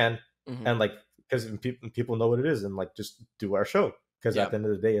we can, Hmm. and like because people know what it is, and like just do our show. Because at Yeah. the end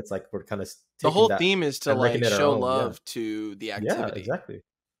of the day, it's like we're kind of The taking whole that theme is to and making like it our show own. Yeah, love to the yeah, activity. exactly.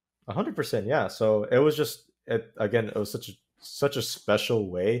 100%, yeah. So it was just again, it was such a special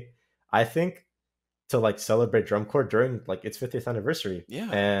way, I think, to like celebrate drum corps during like its 50th anniversary. Yeah.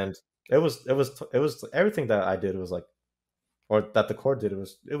 And it was everything that I did was like, or that the corps did, it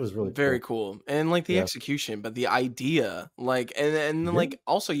was really Very cool. cool. And like the Yeah. execution, but the idea, like and then Yeah. like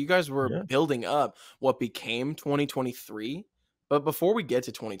also you guys were Yeah. building up what became 2023. But before we get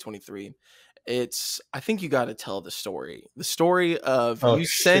to 2023, I think you got to tell the story. The story of Oh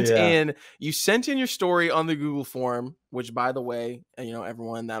shit, yeah. you sent in your story on the Google form, which by the way,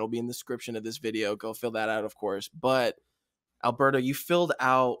 everyone, that'll be in the description of this video. Go fill that out, of course. But Alberto, you filled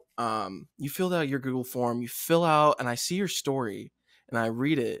out your Google form. You fill out, and I see your story, and I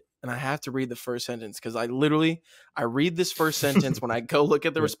read it, and I have to read the first sentence because I read this first sentence when I go look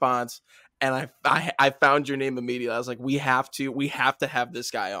at the Yeah. response, and I found your name immediately. I was like, we have to have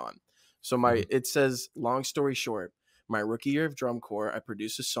this guy on. So it says, long story short, my rookie year of drum corps, I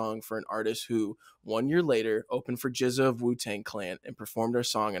produced a song for an artist who 1 year later opened for Jizza of Wu-Tang Clan and performed our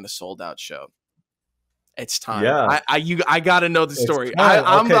song in a sold out show. It's time. Yeah. I gotta know the It's story.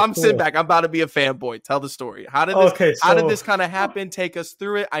 time. Okay, I'm sitting cool. back. I'm about to be a fanboy. Tell the story. How did this kind of happen? Take us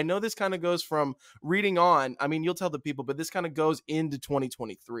through it. I know this kind of goes from reading on. I mean, you'll tell the people, but this kind of goes into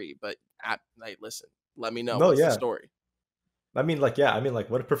 2023. But listen, let me know what's the story. I mean, like,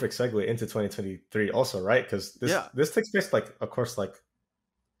 what a perfect segue into 2023 also, right? Because this takes place, like, of course, like,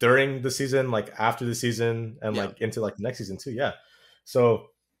 during the season, like, after the season, and, like, into, like, the next season, too, yeah. So,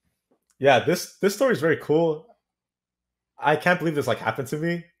 yeah, this story is very cool. I can't believe this, like, happened to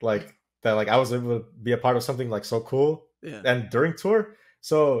me, like, that, like, I was able to be a part of something, like, so cool, and during tour.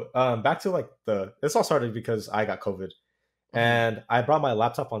 So, back to, like, this all started because I got COVID. And I brought my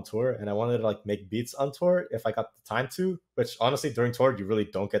laptop on tour, and I wanted to, like, make beats on tour if I got the time to, which honestly during tour you really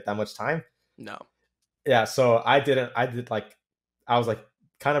don't get that much time. No. Yeah, so I was like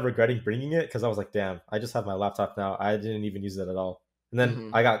kind of regretting bringing it because I was like, damn, I just have my laptop now. I didn't even use it at all. And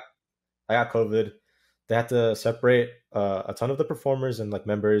then I got COVID. They had to separate a ton of the performers and, like,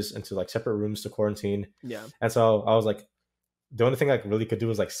 members into, like, separate rooms to quarantine. Yeah. And so I was like, the only thing I really could do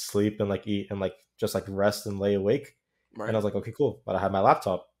was, like, sleep and, like, eat and, like, just, like, rest and lay awake. Right. And I was like, okay, cool. But I have my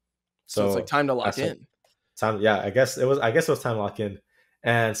laptop. So it's like time to lock in. Yeah, I guess it was time to lock in.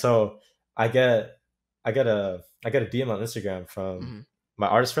 And so I get a DM on Instagram from my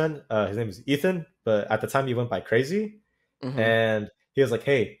artist friend. His name is Ethan, but at the time he went by Crazy. And he was like,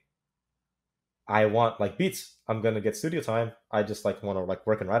 hey, I want, like, beats. I'm gonna get studio time. I just, like, want to, like,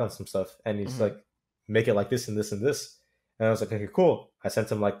 work and write on some stuff. And he's like, make it like this and this and this. And I was like, okay, cool. I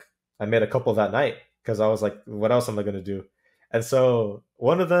sent him, like, I made a couple that night because I was like, what else am I gonna do? And so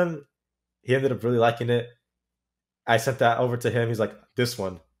one of them, he ended up really liking it. I sent that over to him. He's like, this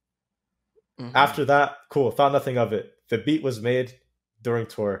one. After that, cool. Thought nothing of it. The beat was made during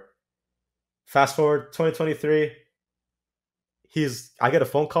tour. Fast forward 2023. I get a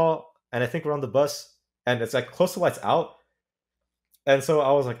phone call, and I think we're on the bus, and it's like close to lights out. And so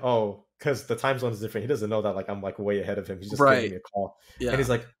I was like, oh, because the time zone is different. He doesn't know that, like, I'm, like, way ahead of him. He's just giving me a call. Yeah. And he's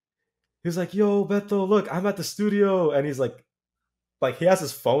like, yo, Beto, look, I'm at the studio. And he's like he has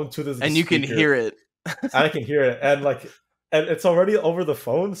his phone to the and you can hear it. And I can hear it. And, like, and it's already over the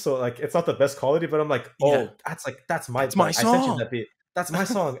phone. So, like, it's not the best quality, but I'm like, oh, that's my song. I sent you that beat. That's my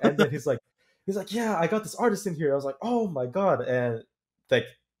song. And then he's like, yeah, I got this artist in here. I was like, oh my God. And, like,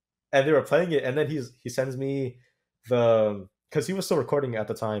 and they were playing it. And then he sends me because he was still recording at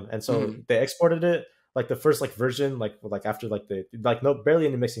the time. And so they exported it, like, the first, like, version, like after, like, barely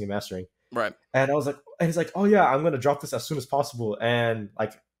any mixing and mastering. Right. And I was like, and he's like, oh yeah, I'm going to drop this as soon as possible. And,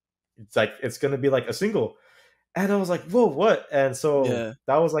 like, it's going to be, like, a single. And I was like, whoa, what? And so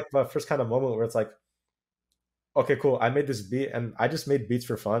that was, like, my first kind of moment where it's like, okay, cool. I made this beat, and I just made beats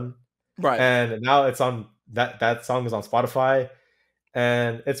for fun. Right. And now it's on that song is on Spotify,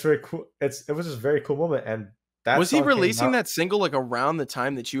 and it's very cool. It was just a very cool moment. And was he releasing that single, like, around the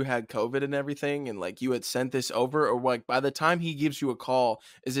time that you had COVID and everything, and, like, you had sent this over, or, like, by the time he gives you a call,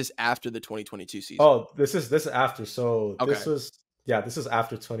 is this after the 2022 season? Oh, this is after. So this is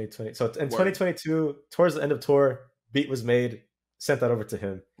after 2020. So in 2022, towards the end of tour, beat was made, sent that over to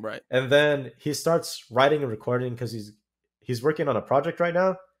him. Right. And then he starts writing and recording because he's working on a project right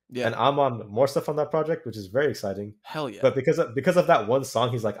now. Yeah. And I'm on more stuff on that project, which is very exciting. Hell yeah. But because of that one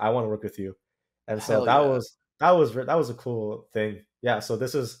song, he's like, I want to work with you. And so that was a cool thing. Yeah. So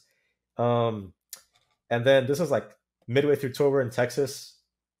this is, and then this was, like, midway through tour. We're in Texas,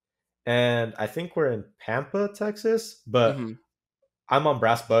 and I think we're in Pampa, Texas, but I'm on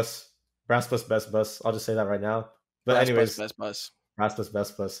Brass Bus, best bus. I'll just say that right now. But anyways, best bus.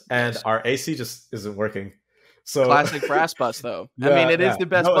 Best bus. And our AC just isn't working. So classic Brass Bus, though. I mean, it is the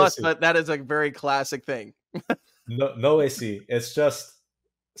best bus, AC. But that is a very classic thing. no AC. It's just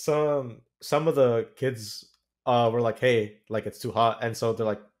some of the kids were like, hey, like, it's too hot. And so they're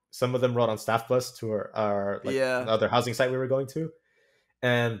like, some of them rode on staff bus to our other housing site we were going to.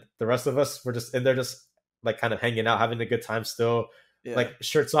 And the rest of us were just in there, just, like, kind of hanging out, having a good time still. Yeah. Like,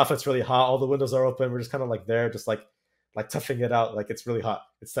 shirts off, it's really hot. All the windows are open. We're just kind of, like, there, just like toughing it out. Like, it's really hot.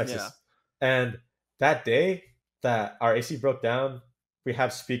 It's Texas. And that day that our AC broke down, we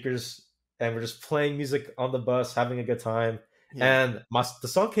have speakers and we're just playing music on the bus, having a good time. Yeah. And the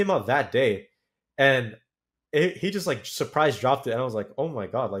song came out that day, and he just like surprise dropped it, and I was like, oh my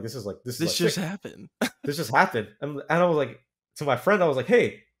god, like this is This like just sick. happened. This just happened, and I was like to my friend, I was like,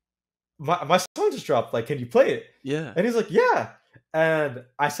 hey, my song just dropped. Like, can you play it? Yeah. And he's like, yeah. And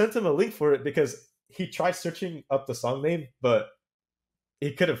I sent him a link for it because he tried searching up the song name, but he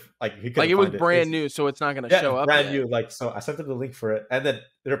Like couldn't it was find it. brand It's new, so it's not gonna yeah, show it's up brand yet. new. Like, so I sent them the link for it, and then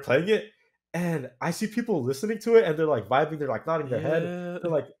they're playing it, and I see people listening to it, and they're like vibing, they're like nodding their head, Yeah.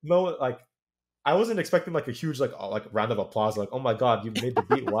 they're like, no, like I wasn't expecting like a huge like round of applause, like oh my god, you made the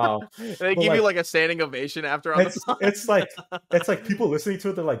beat, wow. They But give you like like a standing ovation after on the song. it's like people listening to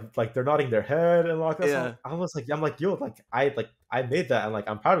it, they're like they're nodding their head and like that's Yeah. how I was like, I'm like, yo, like I made that, and like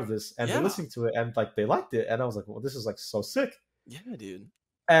I'm proud of this, and they're Yeah. listening to it and like they liked it, and I was like, well, this is like so sick. Yeah, dude.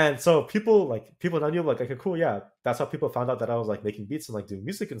 And so people that knew like, okay, cool, yeah, that's how people found out that I was like making beats and like doing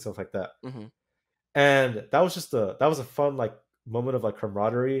music and stuff like that. Hmm. And that was a fun like moment of like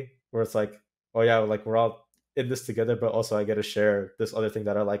camaraderie where it's like, oh yeah, like we're all in this together, but also I get to share this other thing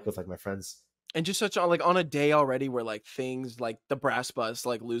that I like with like my friends. And just such on like on a day already where like things like the brass bus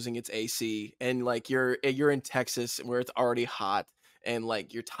like losing its AC, and like you're in Texas where it's already hot, and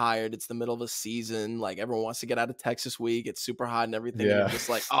like you're tired, it's the middle of a season, like everyone wants to get out of Texas week, it's super hot and everything, and you're Yeah. just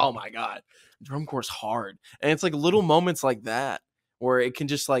like, oh my god, drum course hard. And it's like little moments like that where it can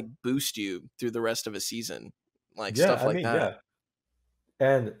just like boost you through the rest of a season, like Yeah, stuff I like mean, that. yeah.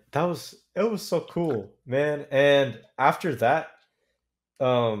 And it was so cool, man. And after that,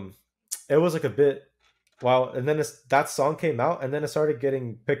 um it was like a bit wow, and then that song came out, and then it started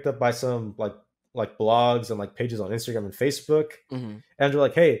getting picked up by some like blogs and like pages on Instagram and Facebook, Hmm. and they're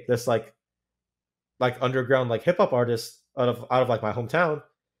like, hey, this like underground like hip hop artist out of like my hometown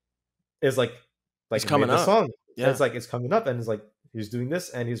is It's like coming made this up. song. And Yeah. it's like it's coming up, and it's like he's doing this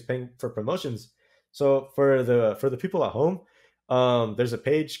and he's paying for promotions. So for the people at home, there's a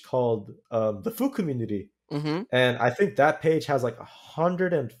page called the Food Community, Hmm. and I think that page has like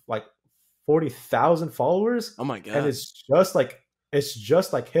 140,000 followers, Oh my and god. it's just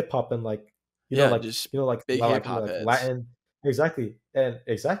like hip hop and like Yeah, just big hip hop like heads. Latin, exactly,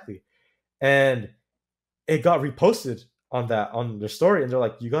 and it got reposted on their story, and they're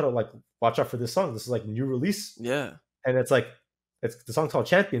like, you gotta like watch out for this song. This is like new release, Yeah. and it's like it's the song called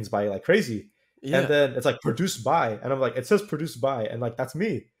Champions by like Crazy, and Yeah. then it's like produced by, and I'm like, it says produced by, and like that's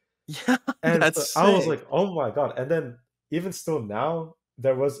me. Yeah, And that's so I was sick. like, oh my god. And then even still now,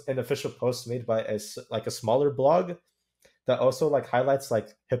 there was an official post made by like a smaller blog that also like highlights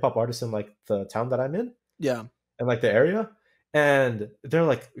like hip hop artists in like the town that I'm in Yeah. and like the area. And they're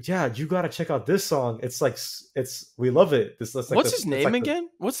like, yeah, you gotta check out this song. It's like it's we love it. This like What's this his it's name like the again?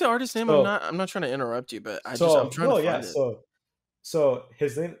 What's the artist name? so I'm not trying to interrupt you, but I'm so trying to no yeah find it. so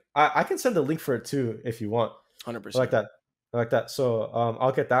his name I can send a link for it too if you want. I like 100%. that. I like that. So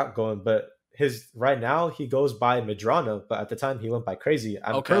I'll get that going. But his right now he goes by Medrano, but at the time he went by Crazy.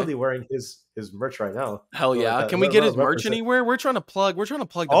 I'm Okay. currently wearing his merch right now. Hell So like yeah. that Can we get his merch represent. anywhere? We're trying to plug the Oh,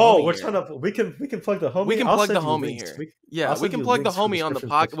 homie we're here. trying to we can plug the We homie. can I'll plug the send you homie links. here. I'll Yeah, we send can you plug the links for homie on the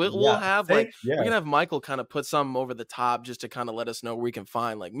descriptions. If, podcast. We'll yeah, have like thank we can yeah. have Michael kind of put some over the top just to kind of let us know where we can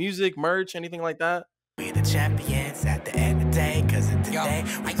find like music, merch, anything like that. We the champions at the end of the day, cause of today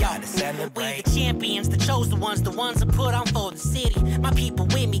we gotta celebrate. We the champions, the chosen ones, the ones that put on for the city. My people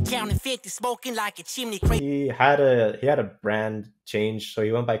with me, counting 50, smoking like a chimney. He had a brand change, so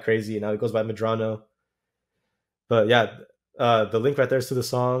he went by Crazy, and now he goes by Medrano. But yeah, the link right there is to the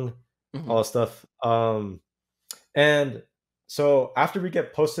song, Hmm. all that stuff. And so after we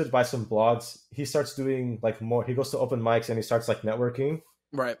get posted by some blogs, he starts doing like more. He goes to open mics and he starts like networking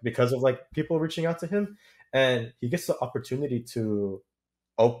Right. because of like people reaching out to him, and he gets the opportunity to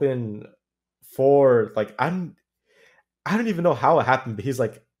open for like I don't even know how it happened, but he's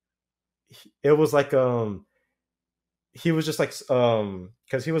like it was like he was just like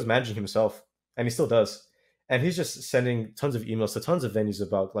because he was managing himself and he still does, and he's just sending tons of emails to tons of venues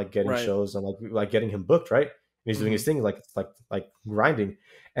about like getting Right. shows and like getting him booked, right? And he's doing Hmm. his thing like grinding,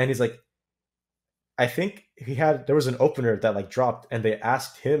 and he's like I think there was an opener that like dropped, and they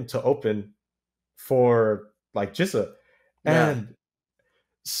asked him to open for like Jizza, Yeah. and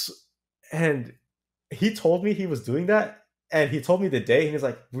and he told me he was doing that, and he told me the day, and he's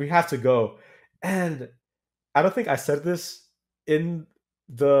like, we have to go. And I don't think I said this in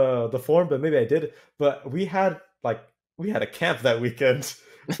the forum, but maybe I did. But we had a camp that weekend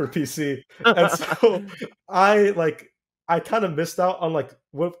for PC, and so I kind of missed out on like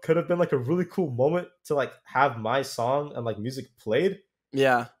what could have been like a really cool moment to like have my song and like music played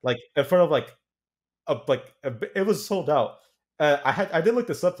Yeah. like in front of it was sold out. I did look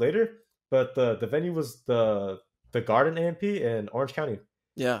this up later, but the venue was the Garden A&P in Orange County,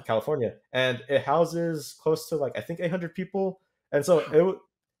 Yeah. California, and it houses close to like I think 800 people, and so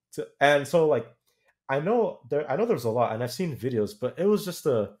Wow. like I know there was a lot, and I've seen videos, but it was just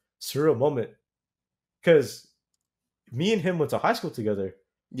a surreal moment because me and him went to high school together,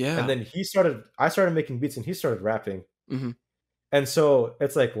 and Yeah. then I started making beats, and he started rapping, Hmm. and so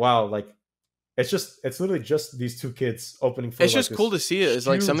it's like wow, like it's literally just these two kids opening for It's like just cool this to see it. It's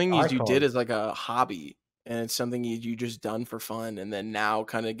like huge something you did icon. as like a hobby, and it's something you just done for fun, and then now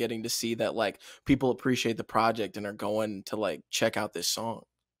kind of getting to see that like people appreciate the project and are going to like check out this song.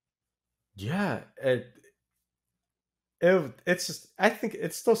 Yeah, it's just I think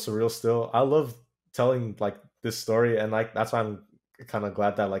it's still surreal still. I love telling like this story, and like that's why I'm kind of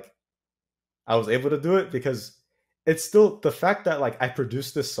glad that like I was able to do it because it's still the fact that like I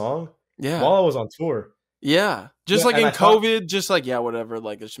produced this song Yeah. while I was on tour. Yeah. Just Yeah, like and in I thought, COVID, just like, yeah, whatever.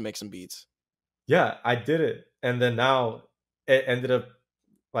 Like, let's just make some beats. yeah, I did it. And then now it ended up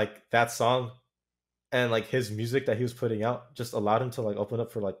like that song and like his music that he was putting out just allowed him to like open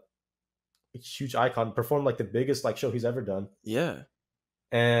up for like a huge icon, perform like the biggest like show he's ever done. Yeah.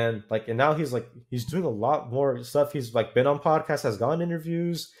 And now he's doing a lot more stuff. He's like been on podcasts, has gone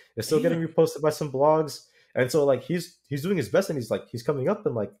interviews, is still getting Damn. reposted by some blogs. And so like he's doing his best and he's coming up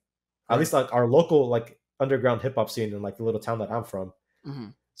in like at Right. least like our local like underground hip hop scene in like the little town that I'm from. Hmm.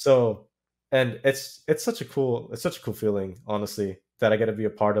 So and it's such a cool feeling, honestly, that I get to be a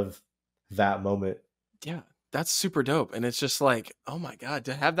part of that moment. Yeah. That's super dope. And it's just like, oh my God,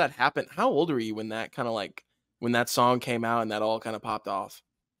 to have that happen. How old were you when that kind of like, when that song came out and that all kind of popped off?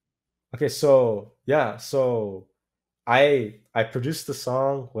 Okay, so yeah, so I produced the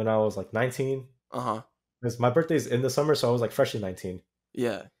song when I was like 19 Uh huh. because my birthday's in the summer, so I was like freshly 19.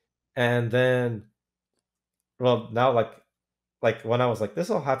 Yeah. And then well now like when I was like this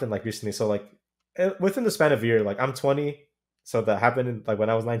all happened like recently, so like within the span of a year, like I'm 20, so that happened like when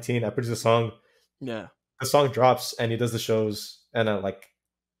I was 19. I produced a song, Yeah. the song drops, and he does the shows, and like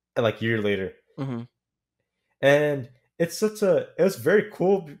a year later, Hmm. and it was very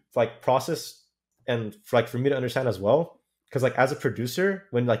cool like process and like for me to understand as well because like as a producer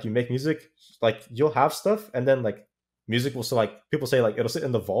when like you make music like you'll have stuff and then like music will, so like people say like it'll sit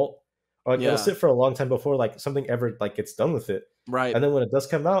in the vault or like it'll Yeah. sit for a long time before like something ever like gets done with it, Right. and then when it does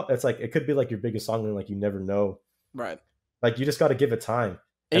come out it's like it could be like your biggest song and like you never know, Right. like you just got to give it time,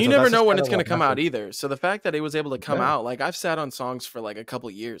 And and you so never that's know just when kind it's of going to what come out happened. either. So the fact that it was able to come Yeah, out, like I've sat on songs for like a couple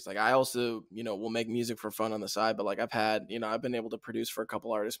years. Like I also, will make music for fun on the side, but like I've had, I've been able to produce for a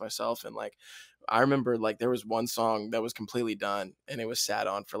couple artists myself. And like I remember like there was one song that was completely done and it was sat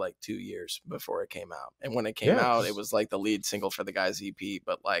on for like 2 years before it came out. And when it came yeah, out, it because was like the lead single for the guy's EP,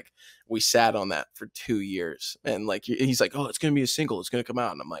 but like we sat on that for 2 years. And like he's like, oh, it's going to be a single. It's going to come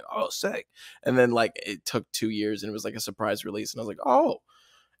out. And I'm like, oh, sick. And then like it took 2 years and it was like a surprise release. And I was like, oh,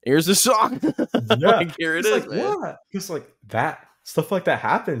 here's the song. yeah, Like here it it's is, like man. what, because like that stuff like that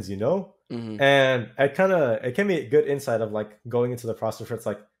happens, Hmm. and it can be a good insight of like going into the process where it's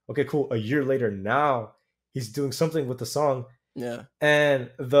like okay cool, a year later now he's doing something with the song, Yeah. and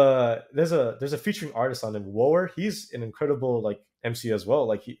there's a featuring artist on him, Wower. He's an incredible like MC as well,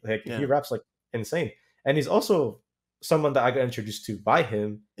 like he Yeah. raps like insane, and he's also someone that I got introduced to by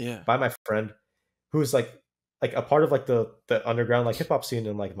him, Yeah. by my friend, who's like a part of like the underground like hip hop scene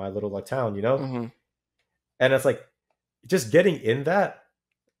in like my little like town, Hmm. and it's like just getting in that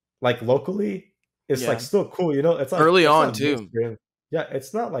like locally is like Yeah. still cool, Early it's on not too. mainstream. Yeah,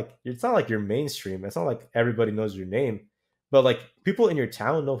 it's not like you're mainstream. It's not like everybody knows your name. But like people in your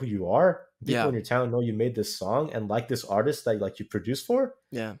town know who you are. People Yeah. in your town know you made this song and like this artist that like you produced for.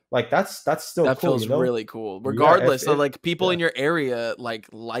 Yeah. Like that's still That cool, feels really cool. Yeah, Regardless, so if like people yeah. in your area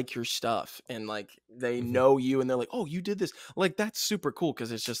like your stuff and like they Mhm. know you and they're like, "Oh, you did this." Like that's super cool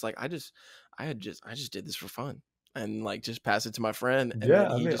because it's just like I just did this for fun and like just pass it to my friend and then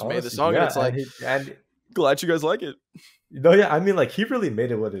Yeah, I he mean just made the honestly, song and yeah, it's like and glad you guys like it. no, yeah, I mean like he really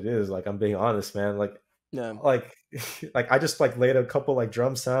made it what it is. Like I'm being honest, man. Yeah. Like like I just like laid a couple like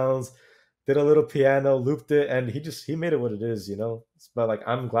drum sounds, did a little piano, looped it, and he made it what it is. But like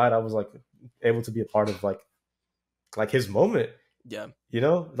I'm glad I was like able to be a part of like his moment, Yeah.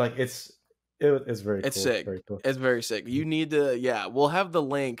 like it's very It's cool, sick. very cool. It's very sick. You need to, yeah, we'll have the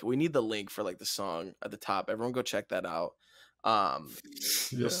link. We need the link for like the song at the top. Everyone go check that out.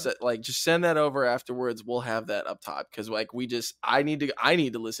 You'll Yeah. set like just send that over afterwards. We'll have that up top because like I need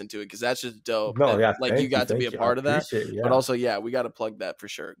to listen to it because that's just dope No, that yeah, like you got to be a thank you. I part of that. appreciate it. But Yeah. also, yeah, we got to plug that for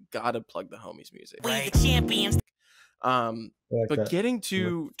sure. Got to plug the homies music. We the champions. like But that. getting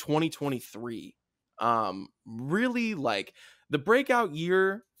to 2023, really like the breakout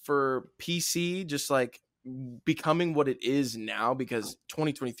year for PC, just like becoming what it is now, because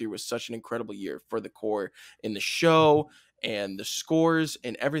 2023 was such an incredible year for the core in the show and the scores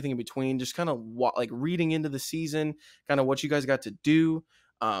and everything in between. Just kind of like reading into the season, kind of what you guys got to do.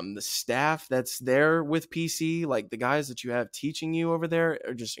 The staff that's there with PC, like the guys that you have teaching you over there,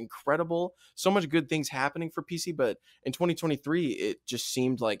 are just incredible. So much good things happening for PC, but in 2023, it just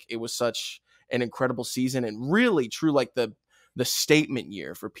seemed like it was such an incredible season and really true, like the statement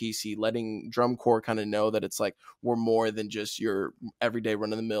year for PC, letting drum corps kind of know that it's like we're more than just your everyday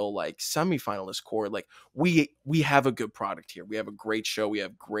run of the mill like semifinalist core. Like we have a good product here. We have a great show. We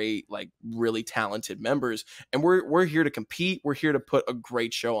have great, like really talented members, and we're here to compete. We're here to put a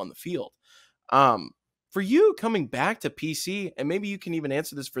great show on the field. For you coming back to PC, and maybe you can even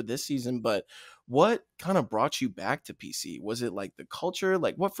answer this for this season, but what kind of brought you back to PC? Was it like the culture?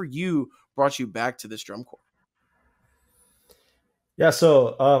 Like what for you brought you back to this drum corps? Yeah,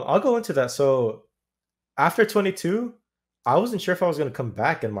 so I'll go into that. So after 22, I wasn't sure if I was going to come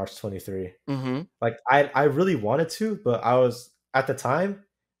back in March 23. Mm-hmm. Like I really wanted to, but I was at the time,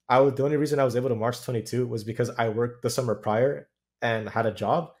 the only reason I was able to March 22 was because I worked the summer prior and had a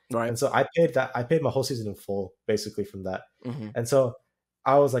job. Right. And so I paid my whole season in full basically from that. Mm-hmm. And so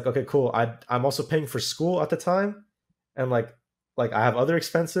I was like, okay, cool. I'm also paying for school at the time, and like I have other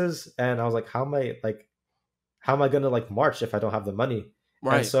expenses, and I was like, how am I gonna like march if I don't have the money?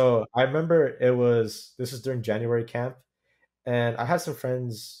 Right. And so I remember this was during January camp, and I had some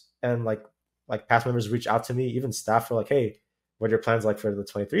friends and like past members reach out to me, even staff were like, hey, what are your plans like for the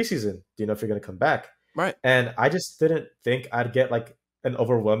 23 season? Do you know if you're gonna come back? Right. And I just didn't think I'd get like an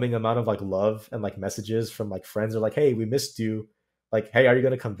overwhelming amount of like love and like messages from like friends are like, hey, we missed you. Like, hey, are you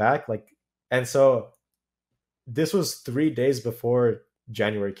gonna come back? Like, and so this was 3 days before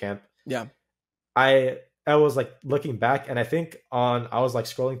January camp. Yeah. I was like looking back, and I was like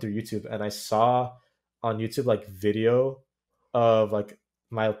scrolling through YouTube, and I saw on YouTube like video of like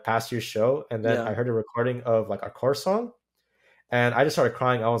my past year's show, and then I heard a recording of like our core song, and I just started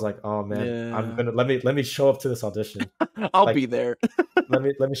crying. I was like, oh man, I'm gonna let me show up to this audition. I'll like, be there. let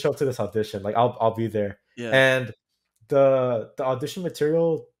me show up to this audition. Like I'll be there. Yeah. And the audition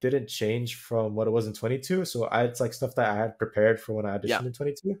material didn't change from what it was in 22, so it's like stuff that I had prepared for when I auditioned in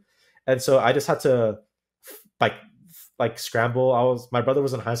 22, and so I just had to like scramble. My brother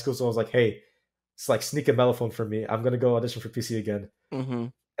was in high school, so I was like, hey, it's like sneak a Mellophone for me. I'm gonna go audition for PC again. Mm-hmm.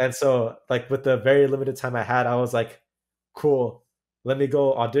 And so like with the very limited time I had, I was like, cool, let me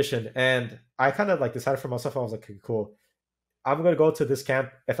go audition. And I kind of like decided for myself, I was like, okay, cool, I'm gonna go to this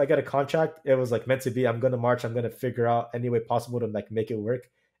camp. If I get a contract, it was like meant to be. I'm gonna march. I'm gonna figure out any way possible to like make it work.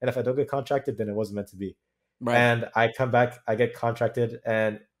 And if I don't get contracted, then it wasn't meant to be. Right. And I come back, I get contracted,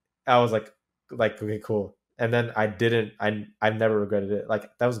 and I was like okay, cool. And then I've never regretted it. Like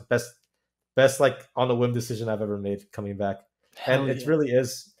that was the best like on a whim decision I've ever made coming back. Hell, and it really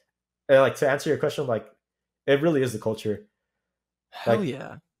is, like, to answer your question, like it really is the culture. Hell like,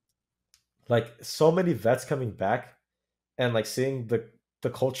 yeah. Like so many vets coming back and like seeing the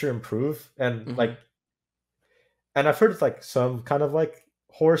culture improve, and like, and I've heard like some kind of like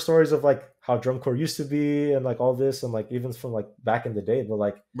horror stories of like how drum corps used to be and like all this, and like even from like back in the day, but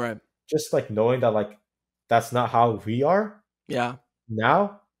like just like knowing that like that's not how we are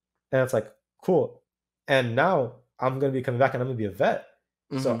now, and it's like cool. And now I'm gonna be coming back and I'm gonna be a vet,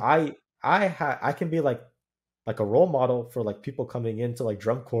 so I can be like a role model for like people coming into like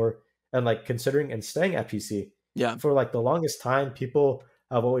drum corps and like considering and staying at PC. For like the longest time, people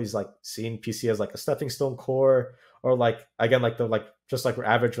have always like seen PC as like a stepping stone core, or like again like just like we're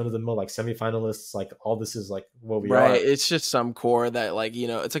average run of the mill like semifinalists. Like all this is like what we are. It's just some core that like, you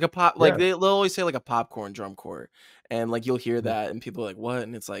know, it's like a pop, like they'll always say like a popcorn drum corps, and like you'll hear that and people are like, what?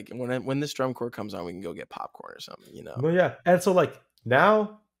 And it's like when this drum corps comes on, we can go get popcorn or something, you know. Well, yeah. And so like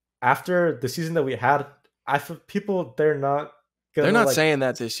now after the season that we had, I feel people they're not like, saying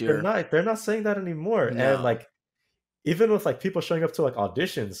that this year. They're not saying that anymore. No. And like even with like people showing up to like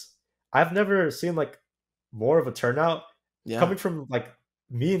auditions, I've never seen like more of a turnout. Coming from like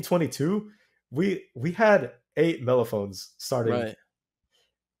me in 22, we had 8 Mellophones starting,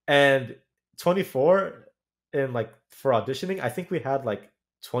 and 24 in like for auditioning, I think we had like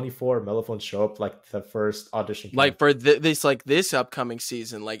 24 Mellophones show up like the first audition camp. Like for this upcoming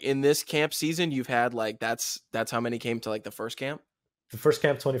season, like in this camp season, you've had like that's how many came to like the first camp. The first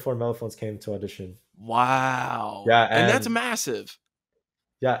camp, 24 Mellophones came to audition. Wow. Yeah, and that's massive.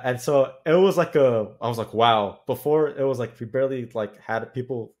 Yeah, and so it was like I was like, wow. Before it was like we barely like had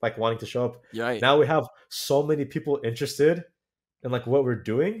people like wanting to show up. Right. Now we have so many people interested in like what we're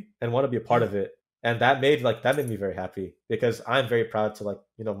doing and want to be a part Yeah. of it. And that made me very happy because I'm very proud to like,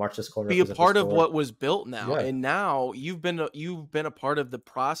 march this corps, Be a represent this part of corps. what was built now, Yeah. and now you've been a part of the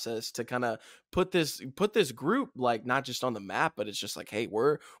process to kind of put this group, like, not just on the map, but it's just like, hey,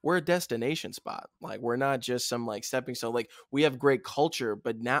 we're a destination spot. Like, we're not just some like stepping stone. Like, we have great culture,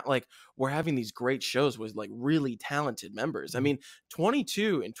 but not like we're having these great shows with like really talented members. I Mhm. mean,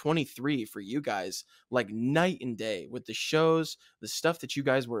 22 and 23 for you guys, like night and day with the shows, the stuff that you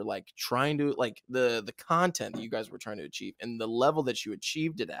guys were like trying to, like, the content that you guys were trying to achieve and the level that you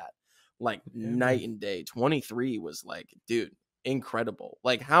achieved it at, like, Yeah, man. night and day. 23 was like, dude, incredible.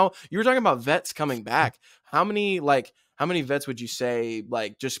 Like, how you were talking about vets coming back. How many vets would you say,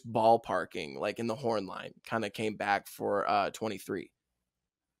 like, just ballparking, like in the horn line, kind of came back for 23?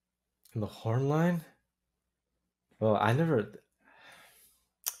 In the horn line? Well, I never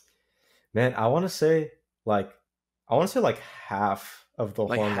man, like I want to say like half of the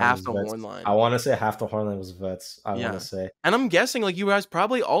Like horn line half was the horn vets. I line. want to say half the horn line was vets. I want to Yeah. say. And I'm guessing, like, you guys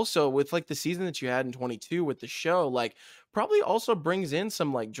probably also, with like the season that you had in 22 with the show, like, probably also brings in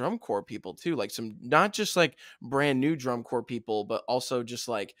some like drum corps people too, like some, not just like brand new drum corps people, but also just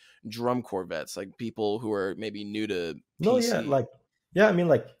like drum corps vets, like people who are maybe new to No, yeah, PC. like yeah, I mean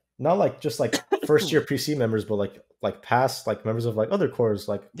like not like just like first year PC members, but like past like members of like other corps,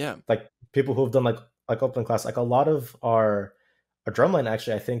 Yeah. like people who've done like open class. Like a lot of our drumline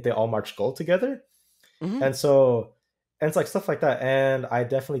actually, I think they all marched gold together. Hmm. And so and it's like stuff like that. And I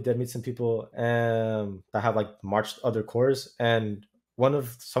definitely did meet some people that have like marched other corps. And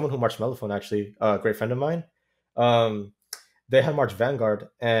someone who marched Mellophone actually, a great friend of mine, um, they had marched Vanguard,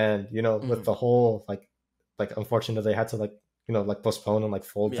 and with Hmm. the whole like unfortunate they had to like like postpone and like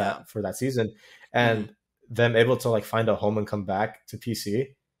fold Yeah. that for that season, Hmm. and them able to like find a home and come back to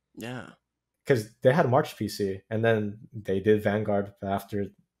PC Yeah. because they had marched PC and then they did Vanguard, but after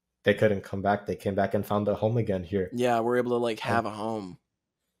they couldn't come back, they came back and found a home again here. Yeah. We're able to like And have a home.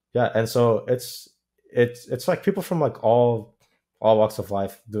 yeah, and so it's like people from like all walks of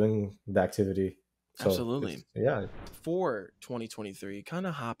life doing the activity. So it's Absolutely. yeah. For 2023, kind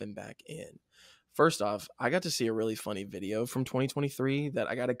of hopping back in. First off, I got to see a really funny video from 2023 that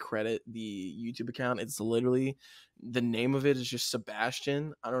I got to credit the YouTube account. It's literally, the name of it is just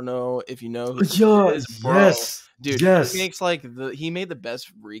Sebastian. I don't know if you know who this Yeah, is, bro. yes, Dude, he yes. makes like he made the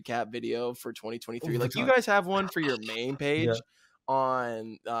best recap video for Oh 2023. my Like, you god. guys have one for your main Yeah. page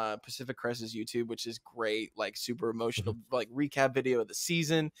on Pacific Crest's YouTube, which is great, like super emotional, Mhm. like recap video of the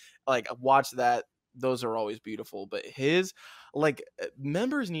season. Like, watch that. Those are always beautiful. But his, like,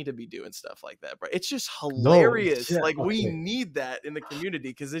 members need to be doing stuff like that, bro. It's just No, hilarious. yeah, Like, we okay. need that in the community,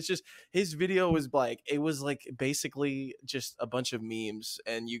 because it's just, his video was like, it was like basically just a bunch of memes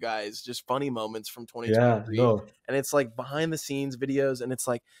and you guys just funny moments from Yeah, 2023. no. And it's like behind the scenes videos, and it's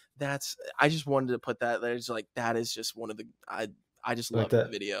like, I just wanted to put that there. It's like, that is just one of the, I just Like loved the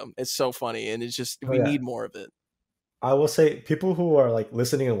that. video. It's so funny, and it's just, Oh we yeah. need more of it. I will say, people who are like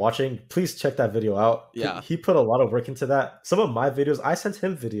listening and watching, please check that video out. Yeah. He put a lot of work into that. Some of my videos, I sent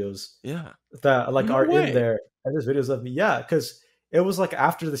him videos Yeah. that like No are in way. there, and there's videos of me. Yeah, because it was like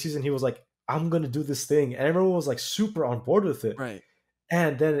after the season, he was like, "I'm gonna do this thing," and everyone was like super on board with it. Right.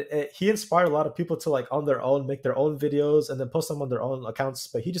 And then he inspired a lot of people to like on their own make their own videos and then post them on their own accounts.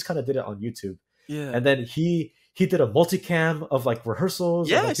 But he just kind of did it on YouTube. Yeah. And then he did a multicam of like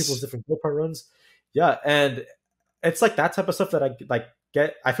rehearsals and like people's Yes. different go-kart runs. Yeah, and it's like that type of stuff that I like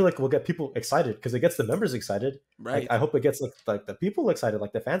get. I feel like will get people excited because it gets the members excited. Like Right. I hope it gets like the people excited,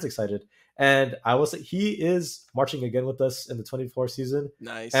 like the fans excited. And I will say he is marching again with us in the 24 season,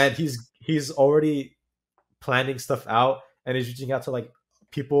 Nice. and he's already planning stuff out, and he's reaching out to like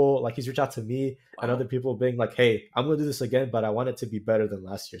people, like he's reached out to me and Wow. other people being like, hey, I'm gonna do this again, but I want it to be better than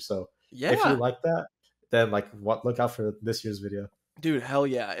last year. So if you Yeah. like that, then like what look out for this year's video. Dude, hell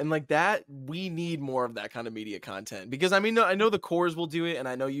yeah. And like that, we need more of that kind of media content, because I mean, I know the cores will do it, and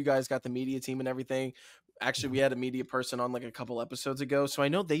I know you guys got the media team and everything. Actually, we Mhm. had a media person on like a couple episodes ago. So I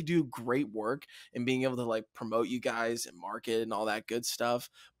know they do great work in being able to like promote you guys and market and all that good stuff.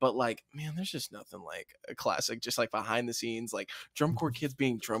 But like, man, there's just nothing like a classic, just like behind the scenes, like drum corps kids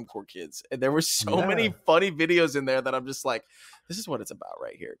being drum corps kids. And there were so Yeah. many funny videos in there that I'm just like, this is what it's about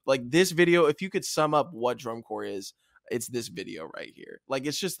right here. Like, this video, if you could sum up what drum corps is, it's this video right here. Like,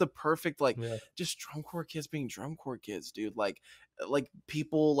 it's just the perfect, like, Yeah. just drum corps kids being drum corps kids, dude. Like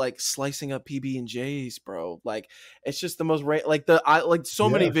people like slicing up PB&Js, bro. Like, it's just the most like so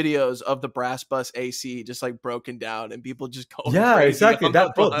many videos of the brass bus AC just like broken down and people just going crazy exactly. on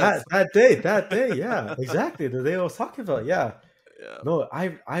the bus. That day, yeah, exactly. The day I was talking about, yeah. Yeah. No,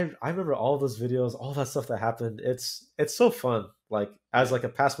 I remember all those videos, all that stuff that happened. It's so fun. Like, as like a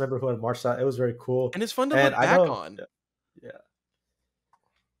past member who had marched out, it was very cool. And it's fun to look back on.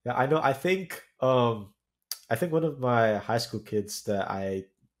 Yeah, I know. I think one of my high school kids that I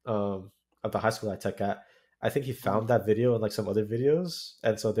of the high school I took at, I think he found that video and like some other videos,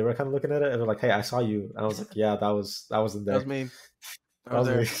 and so they were kind of looking at it and they're like, "Hey, I saw you," and I was like, "Yeah, that was in there." That was me. I was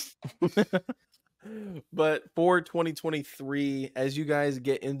there. But for 2023, as you guys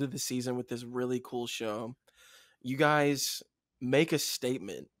get into the season with this really cool show, you guys make a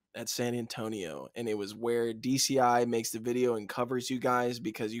statement at San Antonio, and it was where DCI makes the video and covers you guys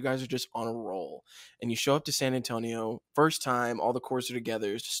because you guys are just on a roll. And you show up to San Antonio, first time, all the corps are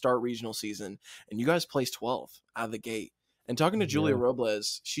together to start regional season, and you guys place 12th out of the gate. And talking to Julia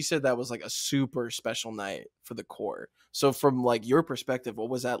Robles, she said that was like a super special night for the corps. So from like your perspective, what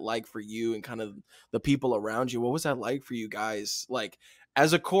was that like for you and kind of the people around you? What was that like for you guys? Like,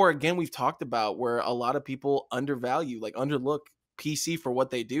 as a corps, again, we've talked about where a lot of people undervalue, like underlook PC for what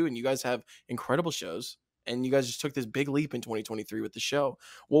they do, and you guys have incredible shows, and you guys just took this big leap in 2023 with the show.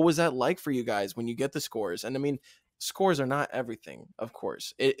 What was that like for you guys when you get the scores? And I mean, scores are not everything, of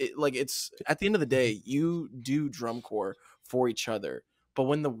course. It's at the end of the day, you do drum corps for each other, but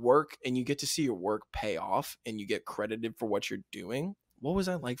when the work and you get to see your work pay off and you get credited for what you're doing, what was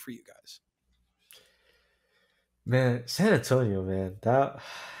that like for you guys? Man, San Antonio, man,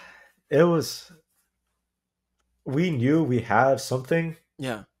 it was. We knew we had something,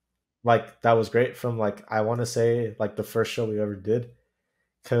 like that was great from like, I want to say like the first show we ever did,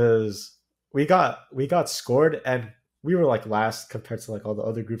 because we got scored and we were like last compared to like all the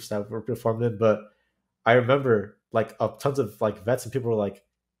other groups that were performing in. But I remember like tons of like vets and people were like,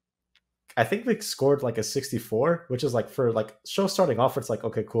 I think we scored like a 64, which is like for like show starting off, it's like,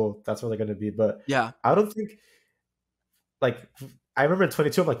 okay, cool, that's where they're gonna be. But I don't think, like, I remember in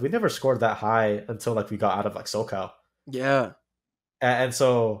 22, I'm like, we never scored that high until like we got out of like SoCal. Yeah. And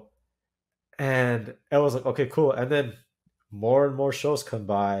so, and it was like, okay, cool. And then more and more shows come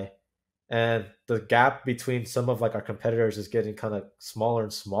by, and the gap between some of like our competitors is getting kind of smaller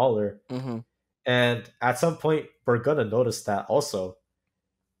and smaller. And at some point, we're gonna notice that also.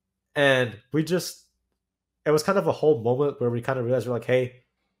 And it was kind of a whole moment where we kind of realized, we're like, hey,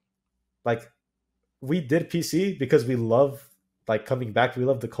 like, we did PC because we love like coming back. We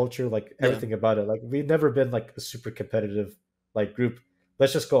love the culture, like everything about it. Like, we've never been like a super competitive like group.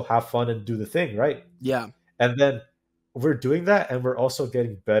 Let's just go have fun and do the thing, right? Yeah. And then we're doing that, and we're also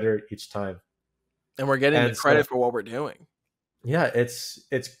getting better each time. And we're getting the credit for what we're doing. Yeah, it's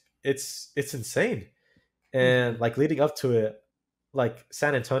insane. And like leading up to it, like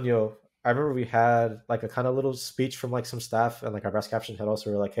San Antonio, I remember we had like a kind of little speech from like some staff, and like our brass caption had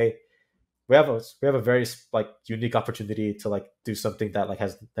also were like, hey, we have a very like unique opportunity to like do something that like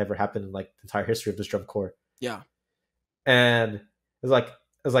has never happened in like the entire history of this drum corps. Yeah. And it's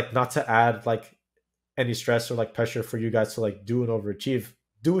like not to add like any stress or like pressure for you guys to like do and overachieve.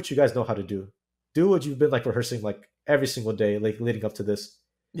 Do what you guys know how to do. Do what you've been like rehearsing like every single day, like leading up to this.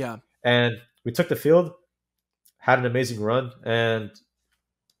 Yeah. And we took the field, had an amazing run, and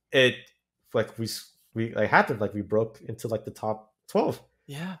it like we like happened, like we broke into like the top 12.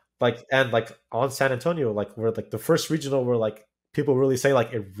 Yeah. Like, and like on San Antonio, like we're like the first regional where like people really say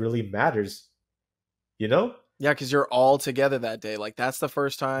like it really matters, you know? Yeah, because you're all together that day. Like, that's the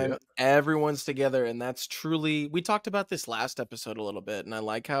first time everyone's together, and that's truly. We talked about this last episode a little bit, and I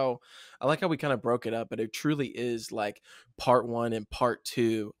like how we kind of broke it up. But it truly is like part 1 and part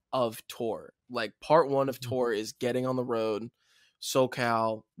 2 of tour. Like, part 1 of tour is getting on the road,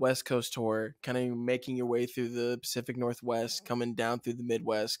 SoCal, West Coast tour, kind of making your way through the Pacific Northwest, coming down through the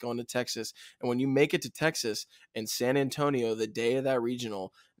Midwest, going to Texas. And when you make it to Texas and San Antonio, the day of that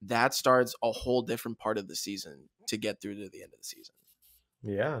regional, that starts a whole different part of the season to get through to the end of the season.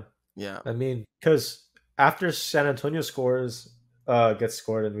 Yeah. Yeah. I mean, because after San Antonio gets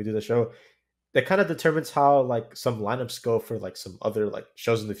scored and we do the show, that kind of determines how like some lineups go for like some other like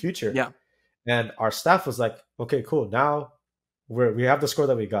shows in the future. Yeah. And our staff was like, okay, cool. Now we have the score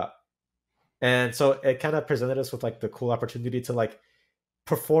that we got. And so it kind of presented us with like the cool opportunity to like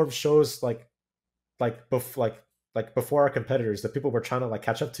perform shows like before our competitors, the people we're trying to like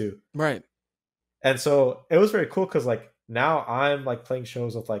catch up to. Right. And so it was very cool because like now I'm like playing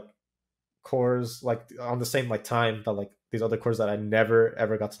shows with like corps like on the same like time that like these other corps that I never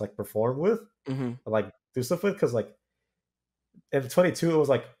ever got to like perform with, like do stuff with, because like in 22 it was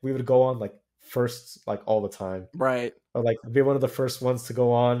like we would go on like first like all the time, Right. or like be one of the first ones to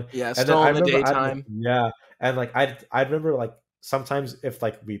go on. Yeah, And then still I in the remember daytime. and like I remember like sometimes if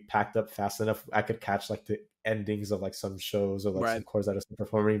like we packed up fast enough, I could catch like the endings of like some shows or like some Right. corps that are still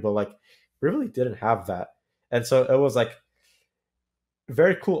performing, but like we really didn't have that. And so it was like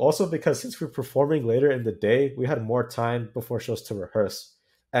very cool also because since we're performing later in the day, we had more time before shows to rehearse.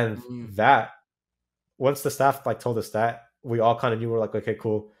 And that once the staff like told us that, we all kind of knew, we're like, okay,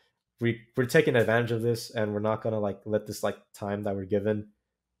 cool, we're taking advantage of this, and we're not gonna like let this like time that we're given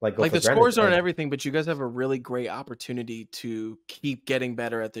like go Like for the granted. scores aren't everything, but you guys have a really great opportunity to keep getting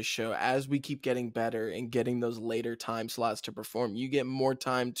better at this show. As we keep getting better and getting those later time slots to perform, you get more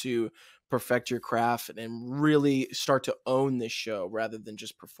time to perfect your craft and really start to own this show rather than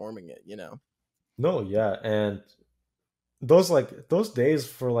just performing it, you know? No, yeah, and those days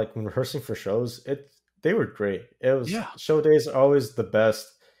for like when rehearsing for shows, they were great. It was Yeah. show days are always the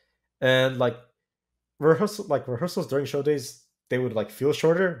best, and like rehearsals during show days, they would like feel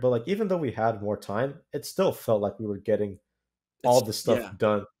shorter, but like even though we had more time, it still felt like we were getting all the stuff Yeah.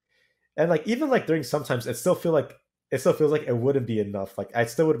 done. And like even like during sometimes it still feels like it wouldn't be enough. Like I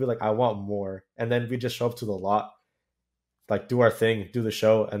still would be like I want more, and then we just show up to the lot, like do our thing, do the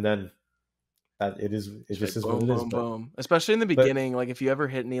show, and then it Just like just is what boom, it is. boom, boom. Especially in the But beginning, like if you ever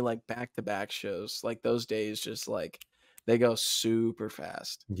hit any like back-to-back shows, like those days just like they go super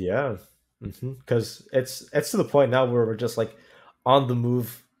fast. yeah, because it's to the point now where we're just like on the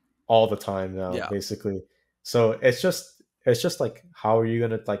move all the time now, Yeah. basically. So it's just like how are you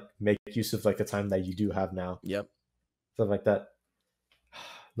gonna like make use of like the time that you do have now, Yep. stuff like that.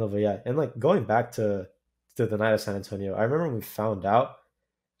 No, but yeah, and like going back to the night of San Antonio, I remember when we found out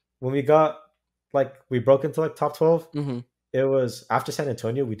when we got like we broke into like top 12. It was after San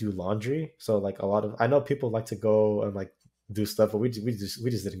Antonio we do laundry, so like a lot of I know people like to go and like do stuff, but we just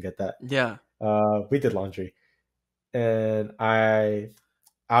didn't get that. Yeah. We did laundry, and I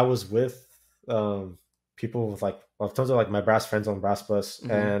was with people with like well, tons of like my brass friends on brass bus,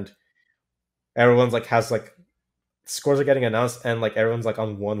 and everyone's like has like scores are getting announced, and like everyone's like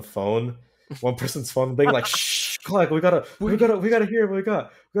on one phone, one person's phone being like, "Shh, Clark, we gotta hear what we got. We gotta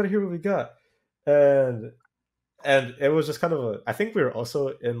hear what we got." And it was just kind of a. I think we were also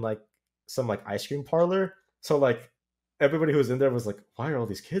in like some like ice cream parlor, so like everybody who was in there was like, "Why are all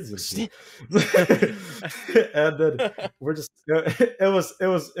these kids in here?" And then we're just it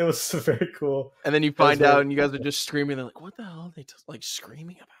was very cool. And then you find out, and you guys are just screaming. They're like, "What the hell are they like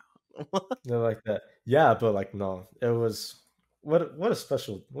screaming about?" They're like that, yeah. But like, no, it was what a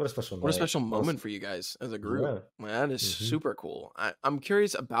special What a special moment for you guys as a group. Yeah. Man, that is super cool. I'm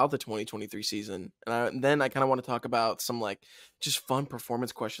curious about the 2023 season, and then I kind of want to talk about some like just fun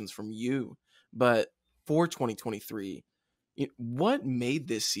performance questions from you. But for 2023, what made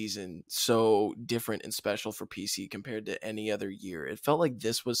this season so different and special for PC compared to any other year? It felt like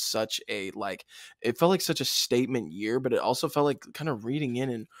this was it felt like such a statement year, but it also felt like kind of reading in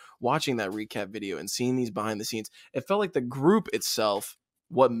and watching that recap video and seeing these behind the scenes. It felt like the group itself,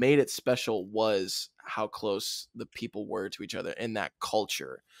 what made it special was how close the people were to each other and that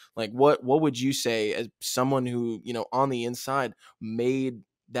culture. Like what would you say as someone who, on the inside made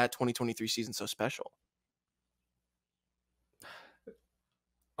that 2023 season so special?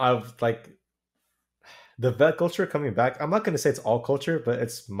 I've like the vet culture coming back. I'm not gonna say it's all culture, but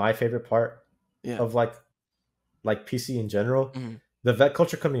it's my favorite part of like PC in general. The vet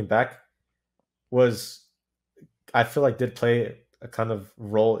culture coming back was, I feel like, did play a kind of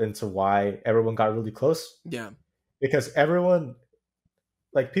role into why everyone got really close. Yeah, because everyone,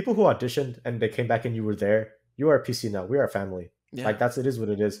 like people who auditioned and they came back and you were there, you are a PC now. We are a family. Yeah. Like it is what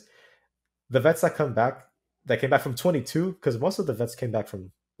it is. The vets that come back, that came back from 22, because most of the vets came back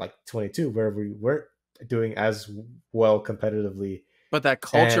from like 22, where we weren't doing as well competitively. But that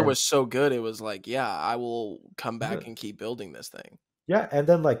culture was so good. It was like, yeah, I will come back and keep building this thing. Yeah, and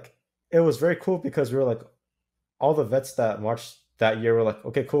then like it was very cool because we were like, all the vets that marched that year were like,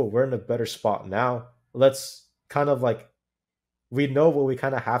 okay, cool, we're in a better spot now. Let's kind of like, we know what we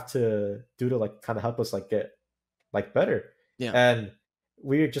kind of have to do to like kind of help us like get like better. Yeah. And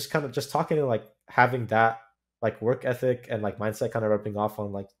we were just kind of just talking and like having that like work ethic and like mindset kind of rubbing off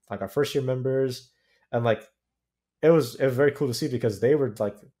on like our first year members. And like it was very cool to see because they were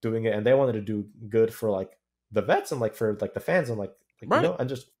like doing it and they wanted to do good for like the vets and like for like the fans and like right. and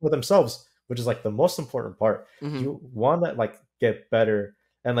just for themselves, which is like the most important part. You want to like get better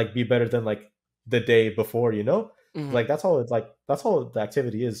and like be better than like the day before, like that's all the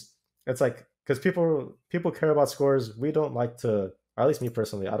activity is. it's like because people care about scores. We don't like to, or at least me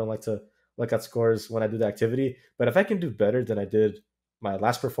personally, I don't like to look at scores when I do the activity. But if I can do better than I did my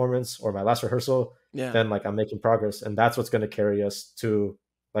last performance or my last rehearsal, Yeah. then like I'm making progress, and that's what's going to carry us to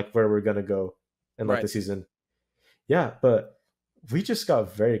like where we're going to go in like Right. the season. Yeah, but we just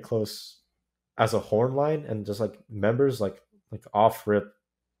got very close as a horn line and just like members like off rip.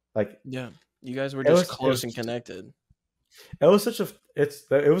 Like Yeah. You guys were it just was it close was and connected. it was such a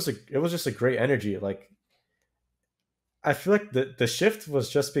it was just a great energy. Like I feel like the shift was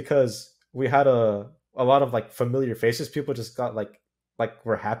just because we had a lot of like familiar faces. People just got like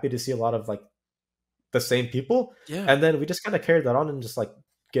we're happy to see a lot of like the same people, Yeah. and then we just kind of carried that on and just like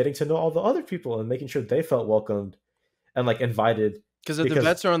getting to know all the other people and making sure they felt welcomed and like invited. Because if the Because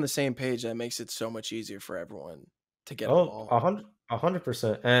vets are on the same page, that makes it so much easier for everyone to get oh, along.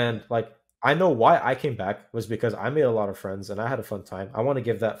 100%, Yeah. and like I know why I came back was because I made a lot of friends and I had a fun time. I want to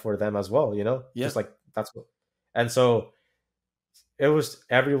give that for them as well, you know, Yeah. just like that's what. And so it was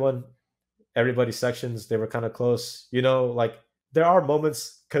everybody's sections. They were kind of close, you know, like there are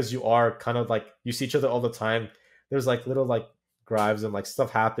moments because you are kind of like you see each other all the time. There's like little like gripes and like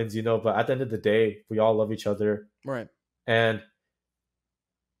stuff happens, you know, but at the end of the day we all love each other. Right. And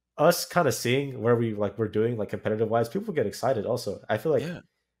us kind of seeing where we're doing like competitive wise, people get excited also. I feel like Yeah.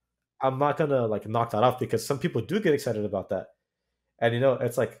 I'm not gonna like knock that off because some people do get excited about that. And you know,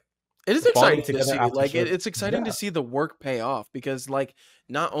 it's like It is bonding exciting to together see. after Like shows. it's exciting to Yeah. see the work pay off because like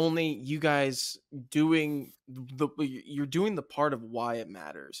not only you guys doing you're doing the part of why it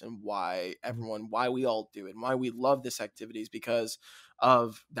matters and why we all do it and why we love this activity is because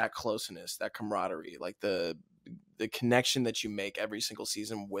of that closeness, that camaraderie, like the connection that you make every single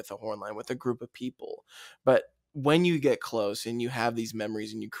season with a horn line, with a group of people. But when you get close and you have these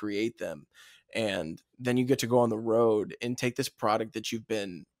memories and you create them, and then you get to go on the road and take this product that you've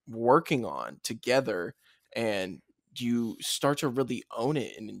been working on together and you start to really own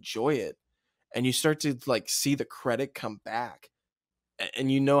it and enjoy it, and you start to like see the credit come back,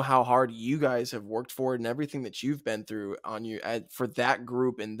 and you know how hard you guys have worked for it and everything that you've been through on you for that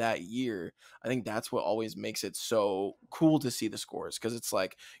group in that year. I think that's what always makes it so cool to see the scores, because it's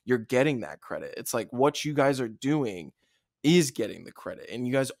like you're getting that credit. It's like what you guys are doing is getting the credit, and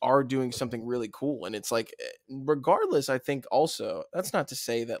you guys are doing something really cool. And it's like regardless, I think also that's not to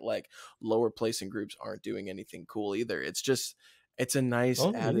say that like lower placing groups aren't doing anything cool either. It's just it's a nice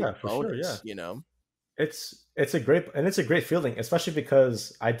Oh added yeah, for sure. Yeah. bonus, you know. It's a great feeling, especially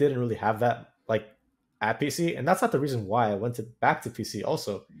because I didn't really have that like at PC, and that's not the reason why I went to back to PC.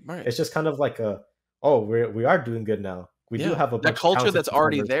 Also, Right. it's just kind of like a oh we are doing good now. We do Yeah, have a that bunch of culture talented that's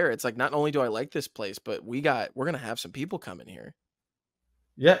already performers. there. It's like, not only do I like this place, but we're gonna have some people coming here.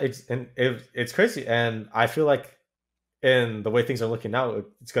 Yeah, it's crazy, and I feel like in the way things are looking now,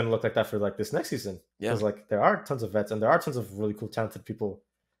 it's going to look like that for like this next season Yeah. because like there are tons of vets and there are tons of really cool, talented people.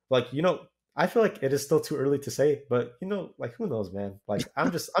 Like you know, I feel like it is still too early to say, but you know, like who knows, man? Like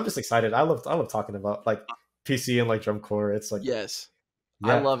I'm just excited. I love talking about like PC and like drum corps. It's like Yes.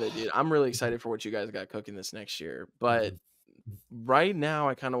 I yeah. love it, dude. I'm really excited for what you guys got cooking this next year. But right now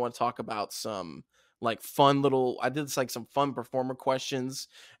I kind of want to talk about some like fun little I did like some fun performer questions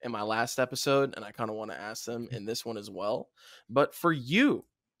in my last episode, and I kind of want to ask them in this one as well. But for you,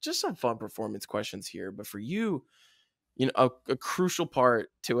 just some fun performance questions here. But for you, you know, a crucial part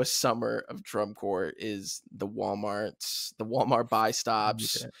to a summer of drum corps is the Walmart buy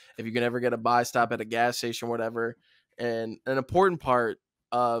stops. Yeah. If you can ever get a buy stop at a gas station, whatever. And an important part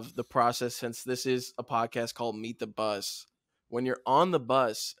of the process, since this is a podcast called Meet the Bus, when you're on the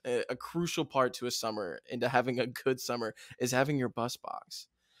bus, a crucial part to a summer and to having a good summer is having your bus box.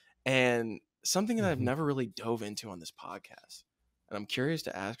 And something that I've Mhm. never really dove into on this podcast, and I'm curious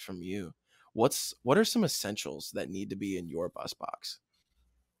to ask from you, what are some essentials that need to be in your bus box?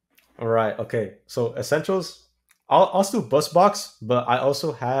 All right. Okay. So essentials. I'll still bus box, but I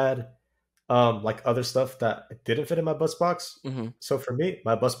also had like other stuff that didn't fit in my bus box. Mm-hmm. So for me,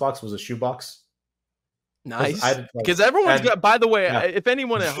 my bus box was a shoe box because I Nice. did like Because everyone's and got, by the way, yeah. if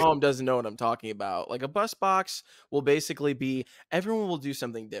anyone at home doesn't know what I'm talking about, like a bus box will basically be everyone will do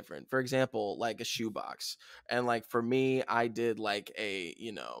something different. For example, like a shoe box. And like for me, I did like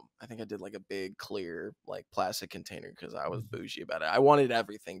I think I did like a big clear like plastic container because I was bougie about it. I wanted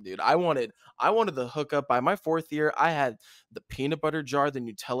everything, dude. I wanted the hookup. By my fourth year, I had the peanut butter jar, the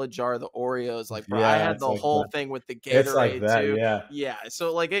Nutella jar, the Oreos. Like, bro, I Yeah, had it's the like whole that. thing with the It's like Gatorade that, too. yeah. Yeah,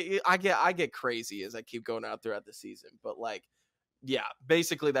 so like I get crazy as I keep going out throughout the season, but like yeah,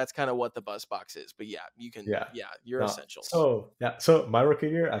 basically that's kind of what the bus box is. But yeah, you can Yeah. your No. essentials. So yeah, so my rookie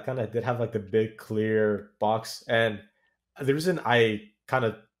year, I kind of did have like the big clear box, and the reason I kind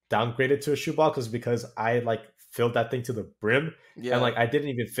of downgraded to a shoebox was because I like filled that thing to the brim, Yeah. and like I didn't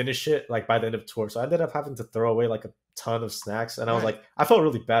even finish it like by the end of tour, so I ended up having to throw away like a ton of snacks, and I was Right. like, I felt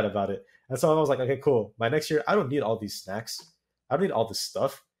really bad about it, and so I was like, okay, cool. My next year, I don't need all these snacks. I don't need all this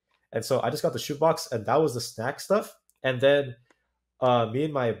stuff, and so I just got the shoebox, and that was the snack stuff. And then me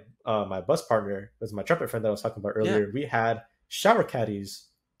and my bus partner, was my trumpet friend that I was talking about Yeah. earlier. We had shower caddies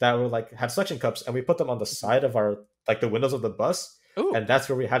that were like had suction cups, and we put them on the side of our like the windows of the bus, Ooh. and that's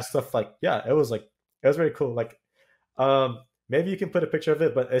where we had stuff like it was very cool. Like maybe you can put a picture of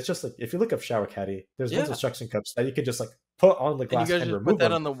it, but it's just like if you look up shower caddy, there's ones Yeah. with suction cups that you can just like put on the And glass you and, guys just remove put that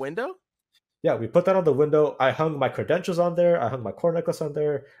them. on the window? Yeah, we put that on the window. I hung my credentials on there. I hung my core necklace on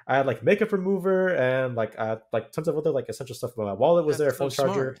there. I had like makeup remover and like I had like tons of other like essential stuff. But my wallet was That's there, phone so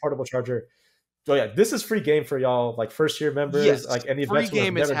charger, smart. portable charger. So yeah, this is free game for y'all, like first year members, Yes. like any Free vets who have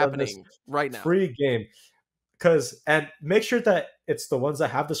game is never done this. happening right now. Free game. And make sure that it's the ones that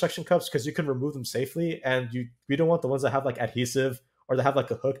have the suction cups because you can remove them safely, and we don't want the ones that have like adhesive or they have like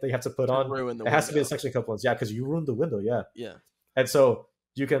a hook that you have to put To on. ruin the It has to be the window. suction cup ones, yeah, because you ruined the window, yeah. Yeah. And so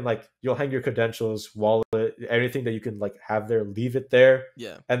you can like you'll hang your credentials, wallet, everything that you can like have there, leave it there.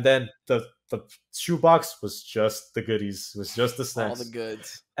 Yeah. And then the shoebox was just the goodies, was just the All snacks. the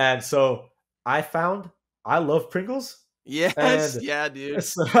goods. And so I love Pringles. Yes. And Yeah, dude.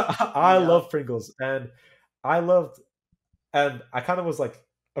 so I Yeah. love Pringles, and I kind of was like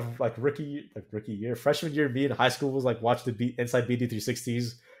rookie year, freshman year. Me in high school was like watch the Inside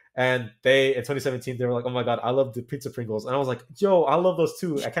BD360s, and they in 2017 they were like, oh my god, I love the pizza Pringles, and I was like, yo, I love those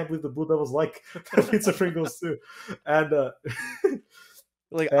too. I can't believe the Blue Devils like the pizza Pringles too, and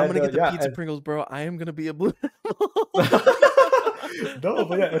Like, I'm gonna get the yeah, pizza Pringles, bro. I am gonna be a blue. no,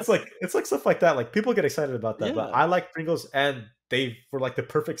 but yeah, it's like stuff like that. Like people get excited about that, but Yeah. I like Pringles, and they were like the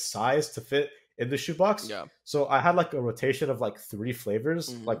perfect size to fit in the shoebox. Yeah. So I had like a rotation of like 3 flavors,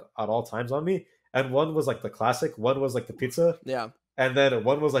 Mhm. like at all times on me, and one was like the classic, one was like the pizza, Yeah. and then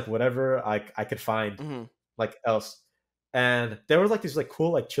one was like whatever I could find Mhm. like else. And there were like these like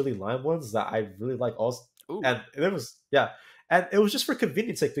cool like chili lime ones that I really like also, Ooh. and it was and it was just for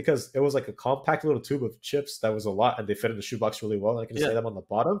convenience sake because it was like a compact little tube of chips that was a lot, and they fit in the shoebox really well. And I can just lay them on the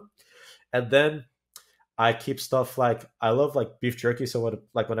bottom. And then I keep stuff like I love like beef jerky. So when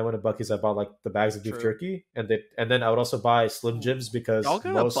I went to Buc-ee's, I bought like the bags of beef True. jerky, and then I would also buy Slim Jims because Y'all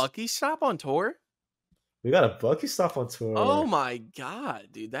got a Bucky stop on tour? we got a Buc-ee's stop on tour. Oh my god,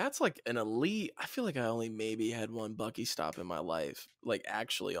 dude. That's like an elite. I feel like I only maybe had one Bucky stop in my life, like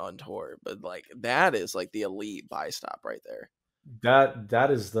actually on tour. But like that is like the elite buy stop right there.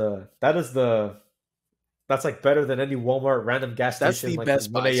 That's like better than any Walmart random gas That's station. the like best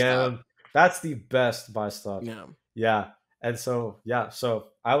at 1 buy a.m. stop. That's the best buy stop. Yeah. Yeah. And so I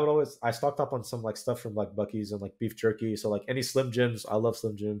stocked up on some like stuff from like Buc-ee's and like beef jerky. So like any Slim Jims, I love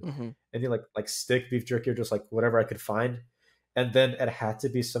Slim Jim. Mhm. Any like stick beef jerky or just like whatever I could find. And then it had to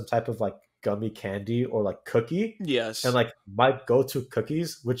be some type of like gummy candy or like cookie. Yes. And like my go-to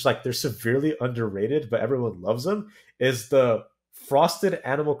cookies, which like they're severely underrated, but everyone loves them, is the frosted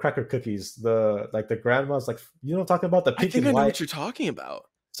animal cracker cookies. The grandma's like, you know what I'm talking about? The I pink think and I know white. what you're talking about.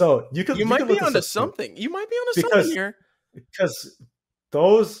 So You can might be look this onto up, too. something. You might be onto something Because- here. Because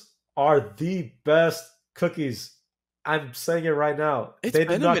those are the best cookies. I'm saying it right now. It's They do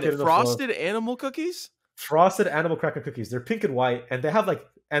been a not minute. get enough love. Frosted animal cookies? Frosted animal cracker cookies. They're pink and white, and they have like,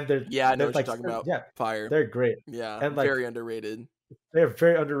 and they're Yeah, I know they're, what like, you're talking about. Yeah, Fire. they're great. Yeah. and, like, very underrated. They're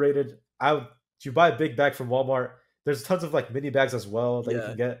very underrated. You buy a big bag from Walmart. There's tons of like mini bags as well that you Yeah.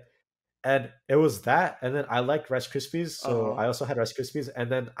 can get. And it was that, and then I liked Rice Krispies, so Uh-huh. I also had Rice Krispies,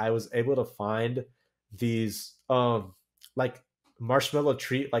 and then I was able to find these like marshmallow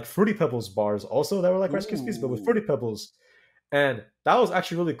treat like Fruity Pebbles bars also that were like Rice Krispies but with Ooh. Fruity Pebbles, and that was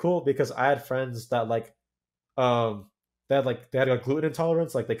actually really cool because I had friends that like they had like gluten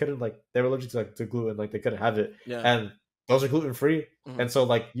intolerance, like they couldn't like they were allergic to gluten, like they couldn't have it, Yeah. and those are gluten free, Mhm. and so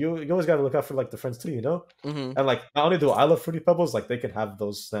like you always got to look out for like the friends too, you know. Mhm. And like not only do I love Fruity Pebbles, like they can have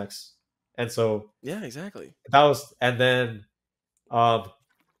those snacks, and so Yeah, exactly. that was, and then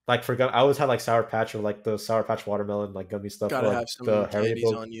like for I always had like Sour Patch or like the Sour Patch watermelon like gummy stuff, Gotta or like have some the candies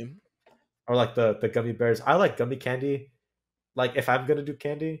Haribo, on you. or like the gummy bears. I like gummy candy. Like if I'm gonna do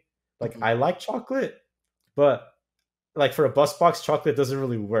candy, like Mhm. I like chocolate, but like for a bus box, chocolate doesn't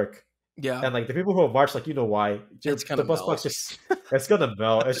really work. Yeah. And like the people who have marched, like you know why It's gonna the bus melt. box just it's gonna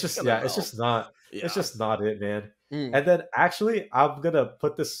melt. It's just gonna it's just not it's just not it, man. Mm. And then actually, I'm gonna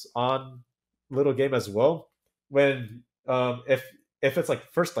put this on little game as well. When if it's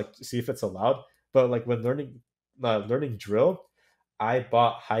like first like see if it's allowed, but like when learning drill, I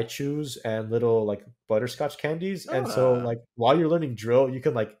bought high chews and little like butterscotch candies, and so Ah. like while you're learning drill, you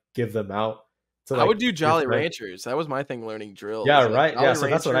can like give them out to I would like do your Jolly friends. Ranchers. That was my thing learning drill. Yeah, Was like right. Yeah, Jolly so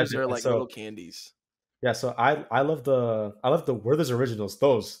that's what I Ranchers did. are And like little so candies. yeah, so I love the Werther's Originals.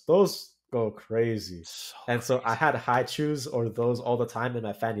 Those go crazy. So And so I crazy. had high chews or those all the time in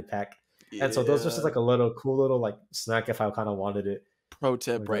my fanny pack. And so those just as Yeah. like a little cool little like snack if I kind of wanted it Pro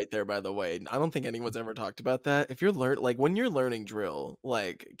tip like that. right there, by the way. I don't think anyone's ever talked about that. If you're like when you're learning drill,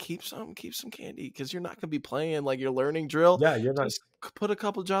 like keep some candy because you're not gonna be playing like you're learning drill. Yeah, you're not. Just put a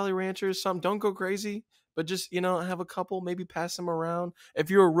couple Jolly Ranchers, some. Don't go crazy, but just have a couple. Maybe pass them around. If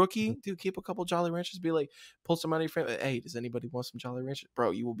you're a rookie, dude, keep a couple Jolly Ranchers. Be like, pull some out of your friend. Hey, does anybody want some Jolly Ranchers,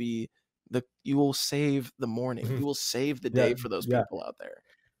 bro? You will save the morning. You will save the Yeah, day for those yeah. people out there.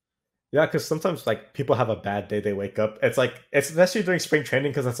 Yeah, because sometimes like people have a bad day, they wake up. It's like it's especially during spring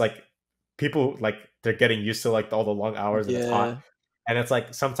training because it's like people like they're getting used to like all the long hours and it's hot. Yeah, And it's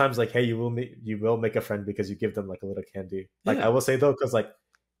like sometimes like hey, you will make a friend because you give them like a little candy. Like I yeah, will say though, because like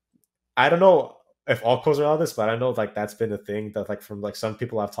I don't know if all codes are all this, but I know like that's been a thing that like from like some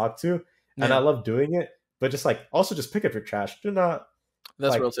people I've talked to, and I yeah. love doing it. But just like also just pick up your trash.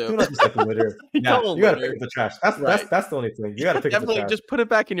 That's real too. Do not just like litter. Yeah, Don't you gotta pick litter. up the trash. That's Right. that's the only thing. You gotta pick up the Definitely trash. just put it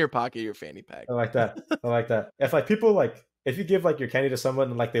back in your pocket, your fanny pack. I like that. I like that. If like people like if you give like your candy to someone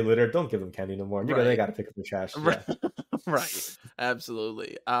and like they litter, don't give them candy no more. They Right. gotta pick up the trash. Right. Yeah. Right.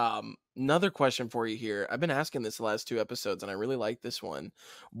 Absolutely. Another question for you here. I've been asking this the last two episodes, and I really like this one.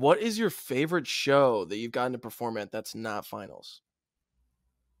 What is your favorite show that you've gotten to perform at that's not finals?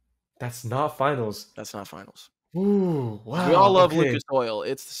 That's not finals. That's not finals. Ooh, 'Cause we all wow. love Okay. Lucas Oil.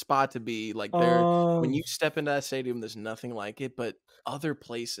 It's the spot to be. Like there, when Um you step into that stadium, there's nothing like it. But other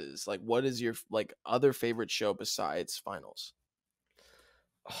places, like what is your like other favorite show besides finals?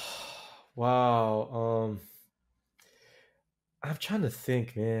 wow. I'm trying to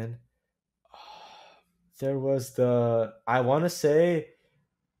think, man. There was I wanna say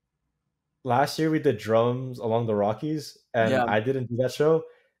last year we did drums along the Rockies, and Yeah, I didn't do that show,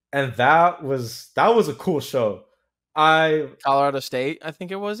 and that was a cool show. I Colorado State, I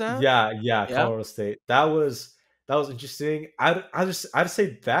think it was at. yeah, Yeah, Colorado State. That was interesting. I'd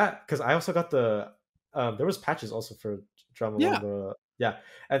say that because I also got there was patches also for drum along yeah. the yeah,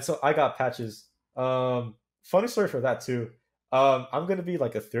 and so I got patches. Funny story for that too. I'm gonna be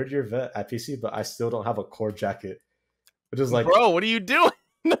like a third year vet at PC, but I still don't have a core jacket, which is like Bro, what are you doing?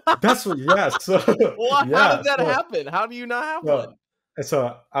 that's what yeah. So How yeah, did that happen? How do you not have so one? and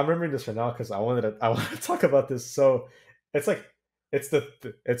so I'm remembering this right now because I wanted to talk about this. So it's like it's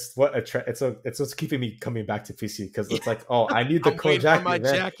what's keeping me coming back to PC because it's like oh I need the I'm core waiting for my jacket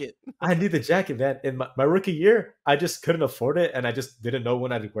man. jacket. I need the jacket man. In my rookie year, I just couldn't afford it and I just didn't know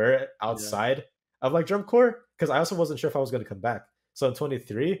when I'd wear it Yeah. outside of like drum corps because I also wasn't sure if I was going to come back. So in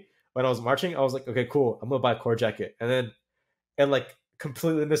 23, when I was marching, I was like okay cool, I'm gonna buy a core jacket and like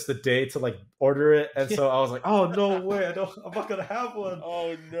completely missed the day to like order it, and so I was like, "Oh no way! I'm not gonna have one." Oh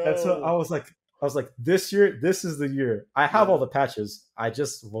And so no. I was like, this year, this is the year. I have Yeah. all the patches. I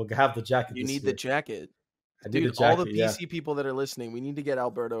just will have the jacket You this need the year. jacket. I need the Dude, all the jacket. Yeah. PC people that are listening, we need to get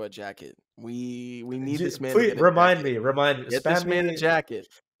Alberto a jacket. We need this man to Please get a remind jacket. me. Remind me. Get this Spam man a me. jacket.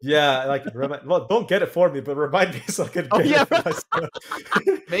 Yeah, like remind. Well, don't get it for me, but remind me so I can Oh get yeah. it for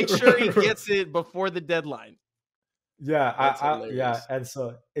myself. Make sure he gets it before the deadline. Yeah, That's yeah, hilarious. and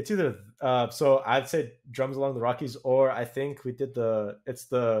so it's either so I'd say drums along the Rockies, or I think we did the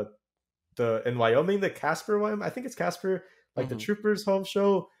in Wyoming, the Casper Wyoming. I think it's Casper, like the Mhm. Troopers home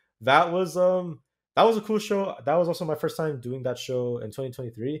show. That was a cool show. That was also my first time doing that show in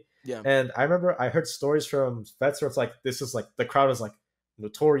 2023. Yeah. And I remember I heard stories from vets where it's like this is like the crowd is like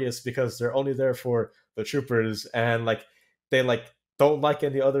notorious because they're only there for the Troopers and like they like don't like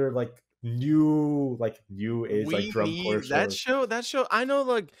any other like new age like We drum corps need that shows. show. That show. I know,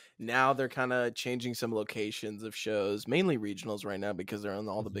 like now they're kind of changing some locations of shows, mainly regionals right now because they're in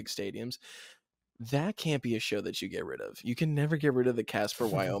all the Mhm. big stadiums. That can't be a show that you get rid of. You can never get rid of the Casper,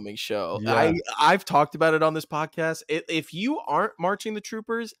 Wyoming show. Yeah. I've talked about it on this podcast. If you aren't marching the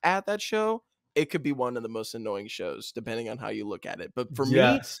troopers at that show, it could be one of the most annoying shows, depending on how you look at it. But for me,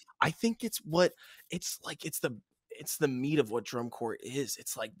 Yes. I think it's the meat of what drum corps is.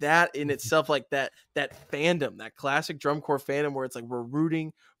 It's like that in itself, like that fandom, that classic drum corps fandom where it's like we're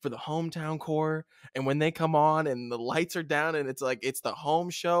rooting for the hometown corps, and when they come on and the lights are down and it's like it's the home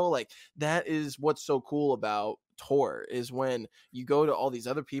show, like that is what's so cool about tour is when you go to all these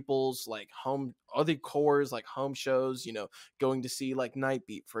other people's like home other corps like home shows, going to see like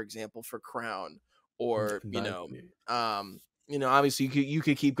Nightbeat, for example, for Crown, or Nice. um obviously you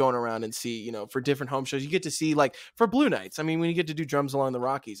could keep going around and see, for different home shows, you get to see, like, for Blue Nights. I mean, when you get to do Drums Along the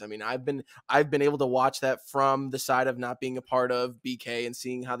Rockies, I mean, I've been able to watch that from the side of not being a part of BK and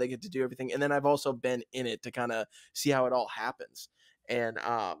seeing how they get to do everything. And then I've also been in it to kind of see how it all happens. And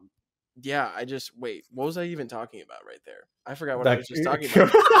yeah, wait, what was I even talking about right there? I forgot what I was just talking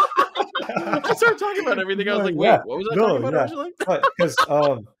about. I started talking about everything. I was like, wait, what was I talking about originally? Because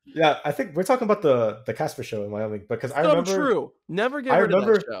I think we're talking about the Casper show in Wyoming, because I remember true. Never get rid of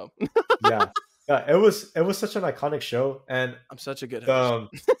that show. yeah, it was such an iconic show, and I'm such a good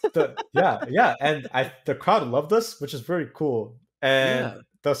host. And the crowd loved us, which is very cool. And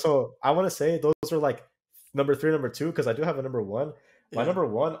so I want to say those are like number 3, number 2, because I do have a number 1. My number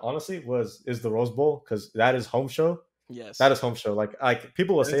 1, honestly, is the Rose Bowl, because that is home show. Yes, that is home show. Like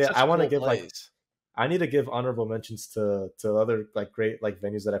people will say it. I want to give I need to give honorable mentions to other like great like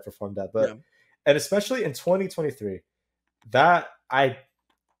venues that I performed at, but and especially in 2023, that I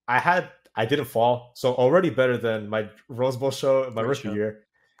didn't fall, so already better than my Rose Bowl show in my rookie year,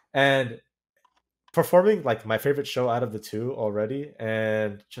 and performing like my favorite show out of the 2 already,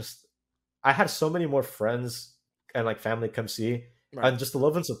 and just I had so many more friends and like family come see, and just the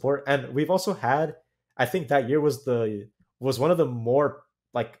love and support. And we've also had, I think that year was one of the more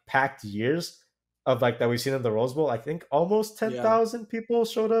like packed years of like that we've seen in the Rose Bowl. I think almost 10,000 people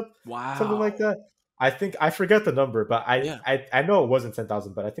showed up. Wow, something like that. I forget the number, but I know it wasn't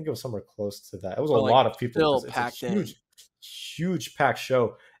 10,000, but I think it was somewhere close to that. It was a lot of people. Still packed in. Huge packed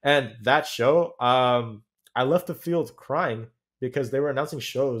show. And that show, I left the field crying because they were announcing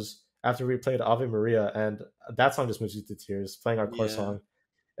shows after we played Ave Maria, and that song just moves me to tears. Playing our core song,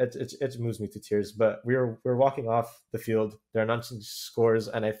 it moves me to tears. But we're walking off the field. They're announcing scores,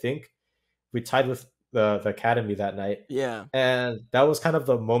 and I think we tied with the Academy that night. Yeah, and that was kind of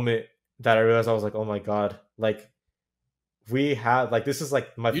the moment that I realized I was like, oh my god, like we have like this is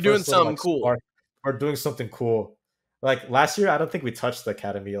like my you're doing something cool. Spark. We're doing something cool. Like last year, I don't think we touched the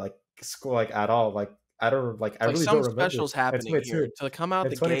Academy like school like at all. Like I don't like I really don't remember. Some specials happening here to come out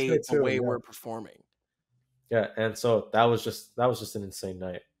the gate the way we're performing. Yeah, and so that was just an insane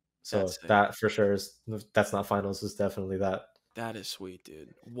night. So that for sure that's not finals. Is definitely that. That is sweet,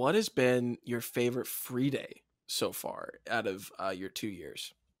 dude. What has been your favorite free day so far out of your 2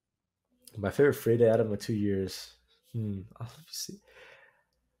 years? My favorite free day out of my 2 years. Let me see.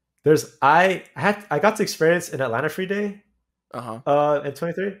 I got to experience an Atlanta free day in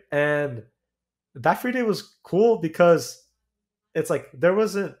 23, and that free day was cool because it's like there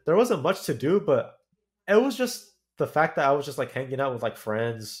wasn't much to do, but it was just the fact that I was just like hanging out with like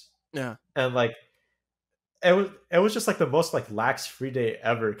friends. Yeah. And like it was just like the most like lax free day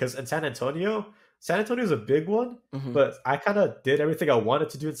ever, because in San Antonio is a big one, but I kind of did everything I wanted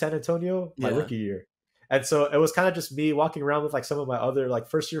to do in San Antonio my rookie year. And so it was kind of just me walking around with like some of my other like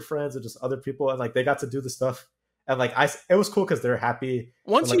first year friends and just other people, and like they got to do the stuff, and like it was cool because they're happy.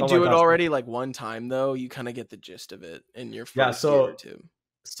 Once you do it already like one time though, you kind of get the gist of it in your first year or two.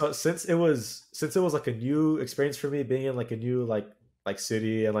 So since it was like a new experience for me, being in like a new like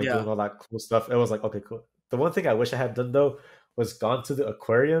city and like doing all that cool stuff, it was like, okay, cool. The one thing I wish I had done though was gone to the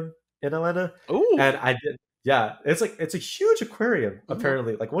aquarium in Atlanta. Ooh. And I did. Yeah, it's a huge aquarium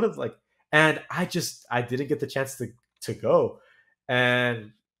apparently, like one of like. And I didn't get the chance to go,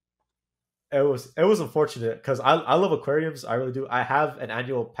 and it was unfortunate because I love aquariums. I really do. I have an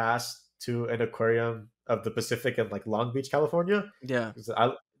annual pass to an aquarium of the Pacific in like Long Beach, California. Yeah.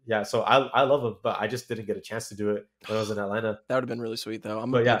 So I love them, but I just didn't get a chance to do it when I was in Atlanta. That would have been really sweet though.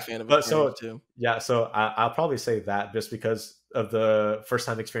 I'm a big fan of aquariums too. Yeah, so I'll probably say that just because of the first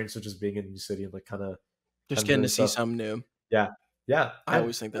time experience of just being in a new city and like kind of just getting to see something new. Yeah, I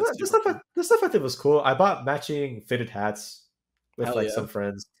always think that's the stuff I think was cool. I bought matching fitted hats with some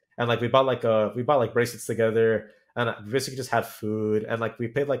friends, and like we bought like bracelets together, and we basically just had food, and like we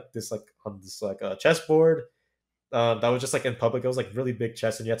played like this like on this like a chessboard that was just like in public. It was like really big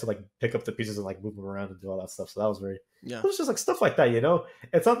chess, and you had to like pick up the pieces and like move them around and do all that stuff. So that was it was just like stuff like that, you know.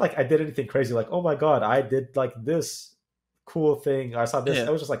 It's not like I did anything crazy, like oh my god, I did like this cool thing. I saw this.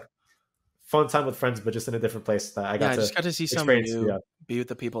 It was just like fun time with friends, but just in a different place that I got to see something new, be with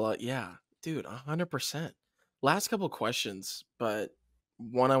the people. Yeah, dude, 100%. Last couple questions, but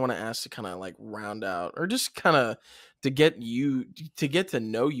one I want to ask to kind of like round out, or just kind of to get to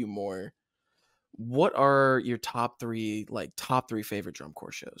know you more. What are your top three favorite drum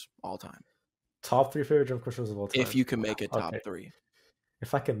corps shows all time? Top 3 favorite drum corps shows of all time. If you can make it top 3.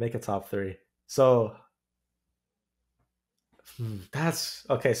 If I can make a top 3, so that's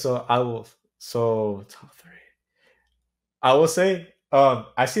okay. So top 3. I will say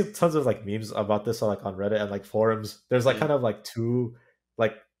I see tons of like memes about this on like on Reddit and like forums. There's like kind of like two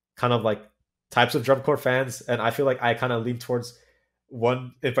like kind of like types of drum corps fans, and I feel like I kind of lean towards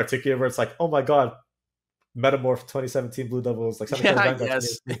one in particular where it's like, oh my god, Metamorph 2017 Blue Devils, like Seven Colors Vanguard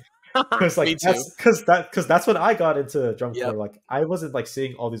Yes. 2018. Because like Me too. because that's when I got into drum Yep. corps. Like I wasn't like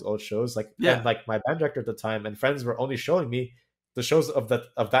seeing all these old shows, like Yeah. and like my band director at the time and friends were only showing me the shows of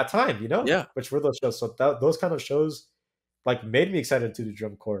that time, you know, Yeah. which were those shows. So those kind of shows like made me excited to do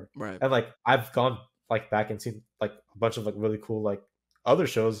drum corps, Right. and like I've gone like back and seen like a bunch of like really cool like other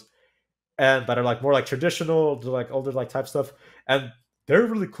shows, and that are like more like traditional, like older like type stuff, and they're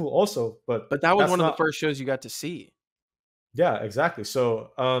really cool also. But that was that's one of not, the first shows you got to see. yeah, exactly.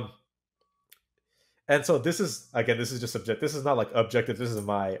 So and so this is again, this is just subjective. This is not like objective. This is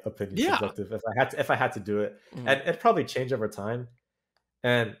my opinion, Yeah. subjective. If I had to do it, Mhm. and it probably change over time.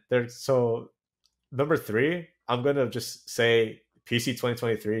 And there's so number 3, I'm gonna just say PC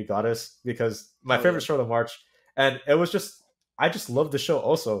 2023 Goddess, because my Hell favorite yeah. show to March, and it was just I just love the show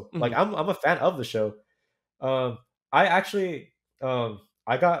also. Like I'm a fan of the show. I actually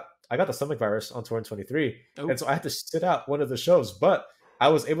I got the stomach virus on tour in 23, Oh. and so I had to sit out one of the shows, but I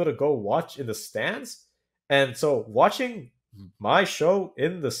was able to go watch in the stands. And so watching my show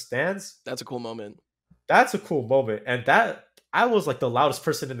in the stands, That's a cool moment. that's a cool moment. And that I was like the loudest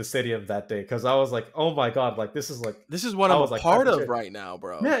person in the stadium that day, because I was like, oh my god, like this is what I I'm a was like part hyper of shit. right now,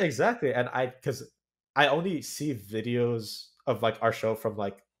 bro. Yeah, exactly. And because I only see videos of like our show from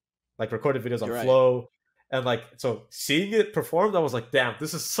like recorded videos on You're right. Flow, and like so seeing it performed, I was like, damn,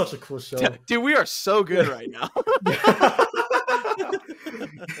 this is such a cool show. Dude, we are so good right now.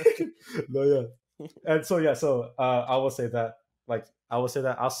 No, yeah. And so yeah, so I will say that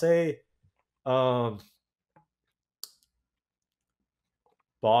I'll say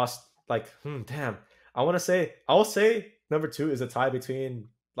Boss, like damn, I'll say number 2 is a tie between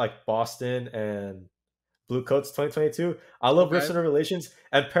like Boston and Blue Coats 2022. I love Okay. Riffs and Revelations,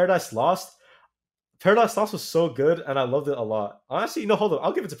 and Paradise Lost. Paradise Lost was so good, and I loved it a lot. Honestly, hold on,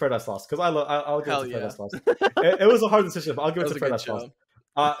 I'll give it to Paradise Lost, because I'll give Hell it to yeah. Paradise Lost. It was a hard decision, but I'll give That it was to a good Paradise show.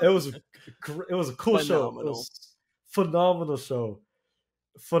 Lost. It was a cool show. It Phenomenal. was phenomenal show.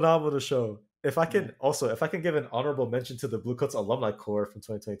 Phenomenal show. If I can give an honorable mention to the Blue Coats Alumni Corps from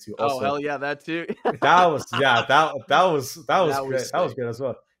 2022. Oh, Also, hell yeah, that too. that was That was great. That was sick. great as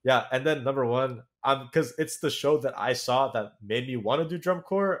well. Yeah, and then number 1, because it's the show that I saw that made me want to do drum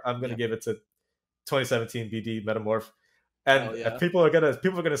corps, I'm gonna Yeah. give it to 2017 BD Metamorph. Hell And yeah. people are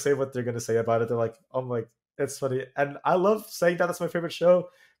gonna say what they're gonna say about it. They're like, oh my, it's funny, and I love saying that that's my favorite show,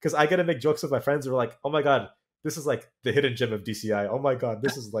 because I get to make jokes with my friends who are like, oh my god, this is like the hidden gem of DCI. Oh my god,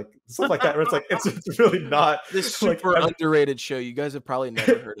 this is like stuff like that. Where it's like it's really not This like, super underrated show. You guys have probably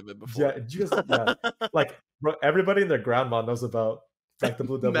never heard of it before. yeah, you guys, yeah. Like bro, everybody and their grandma knows about like the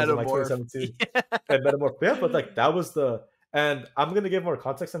Blue Devils in like Metamorph. 2017 Yeah. and Metamorph. Yeah, but like that was and I'm gonna give more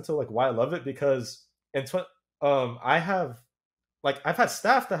context into like why I love it, because I've had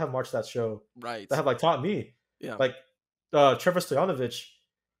staff that have marched that show, Right. that have like taught me. Yeah. Like Trevor Stoyanovich,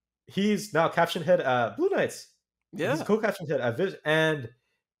 he's now caption head at Blue Knights. Yeah. He's a co-caption head at Vish, and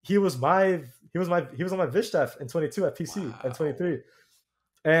he was on my Vish staff in 22 at PC Wow. and 23.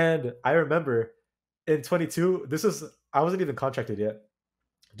 And I remember in 22, I wasn't even contracted yet.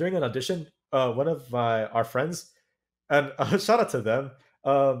 During an audition, one of our friends, and shout out to them,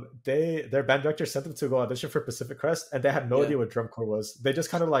 their band director sent them to go audition for Pacific Crest, and they had no Yeah. idea what drum corps was. They just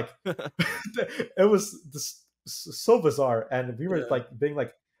kind of like it was so bizarre, and we were Yeah. like being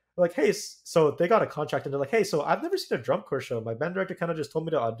like, hey, so they got a contract, and they're like, hey, so I've never seen a drum corps show. My band director kind of just told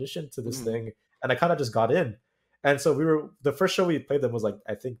me to audition to this Mhm. thing, and I kind of just got in. And so the first show we played them was like,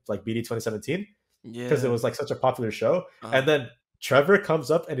 I think like BD 2017, Yeah. because it was like such a popular show. Uh-huh. And then Trevor comes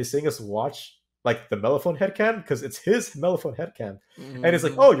up and he's seeing us watch like the Mellophone headcam, because it's his Mellophone headcam. And he's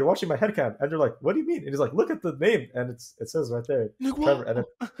like, Mhm. oh, you're watching my headcam. And they're like, what do you mean? And he's like, look at the name. And it says right there, Like, Trevor.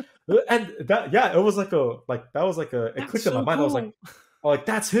 what? And that, yeah, it was like it That's clicked in my so mind. I was like, cool. oh, like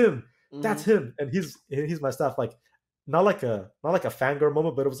that's him. That's Mhm. him. And he's my staff. Like not like a fangirl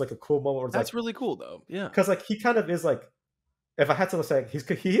moment, but it was like a cool moment where it's That's like, really cool though. Yeah. because like he kind of is like, if I had to say,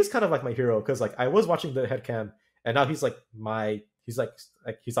 he is kind of like my hero, because like I was watching the headcam, and now he's like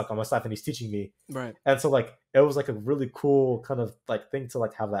on my staff, and he's teaching me. Right. And so like it was like a really cool kind of like thing to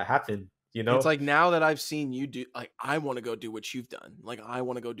like have that happen, you know? It's like, now that I've seen you do, like, I want to go do what you've done. Like, I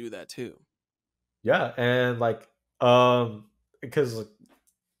want to go do that too. Yeah, and like because like,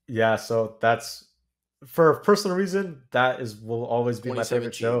 yeah, so that's, for a personal reason, will always be my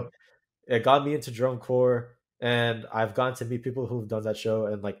favorite 2017. show. It got me into drum corps, and I've gotten to meet people who've done that show,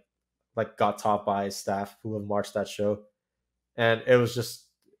 and like got taught by staff who have marched that show. and it was just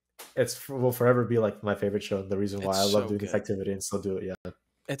will forever be like my favorite show. The reason why It's I love so doing this good. activity and still do it. Yeah.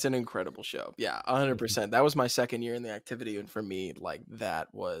 It's an incredible show. Yeah, 100%. That was my second year in the activity, and for me, like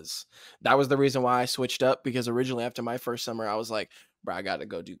that was the reason why I switched up, because originally after my first summer, I was like, bro, I got to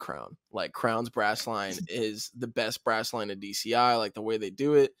go do Crown. Like Crown's brass line is the best brass line in DCI. Like the way they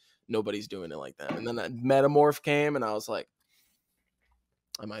do it, nobody's doing it like them. And then that Metamorph came, and I was like,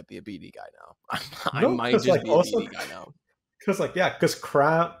 I might be a BD guy now. I No, might because just like be a also BD guy now. because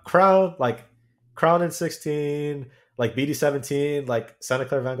Crown in 16, like BD 17, like Santa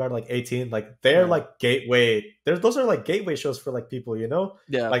Clara Vanguard like 18, like they're Right. like gateway. Those are like gateway shows for like people, you know.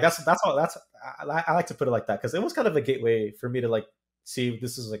 Yeah. Like I like to put it like that because it was kind of a gateway for me to like see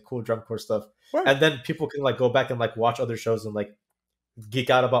this is like cool drum corps stuff, Right. and then people can like go back and like watch other shows and like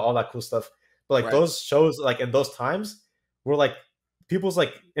geek out about all that cool stuff. But like Right. those shows, like in those times, were like people's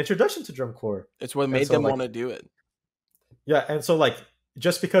like introduction to drum corps. It's what And made so, them like, want to do it. yeah, and so like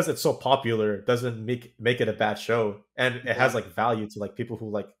just because it's so popular doesn't make it a bad show, and it has Yeah. like value to like people who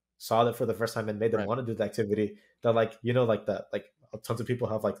like saw it for the first time and made them Right. want to do the activity. That like like that like tons of people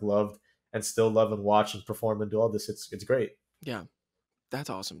have like loved and still love and watch and perform and do all this. It's great. Yeah. That's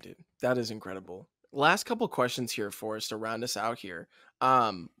awesome, dude. That is incredible. Last couple questions here for us to round us out here.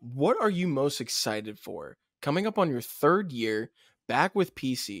 What are you most excited for coming up on your third year back with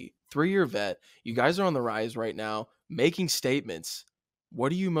PC, 3-year vet? You guys are on the rise right now, making statements.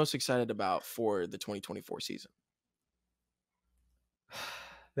 What are you most excited about for the 2024 season?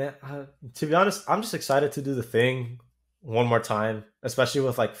 Man, to be honest, I'm just excited to do the thing one more time, especially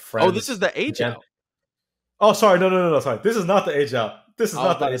with like friends. Oh, this is the age again. out. Oh, sorry, no, sorry. This is not the age out. This is I was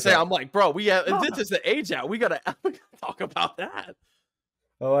not the about to age say, out. I'm like, bro, No. this is the age out. We gotta talk about that.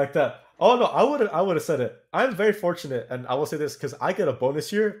 I like that. Oh no, I would have said it. I'm very fortunate, and I will say this because I get a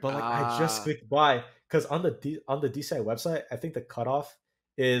bonus year, but like I just squeaked by because on the DCI website, I think the cutoff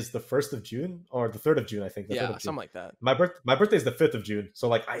is the 1st of June or the 3rd of June. I think the 3rd of June. Something like that. My birthday is the 5th of June, so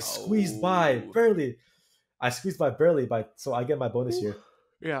like I squeezed by barely. So I get my bonus year.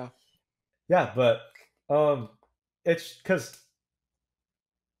 Yeah. Yeah, but it's because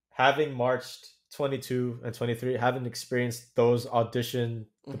having marched 22 and 23, having experienced those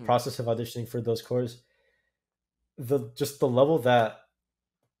the process of auditioning for those corps, the level that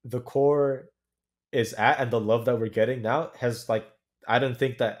the corps is at and the love that we're getting now has like I didn't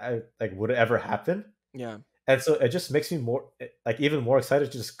think that I like would ever happen. Yeah. And so it just makes me more like even more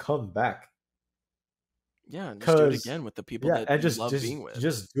excited to just come back. Yeah, and just do it again with the people that and you just love being with.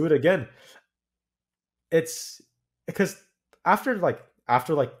 Just do it again. It's because after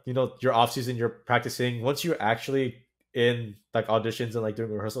your off season, you're practicing. Once you're actually in like auditions and like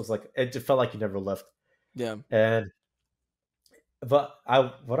doing rehearsals, like it just felt like you never left. Yeah. But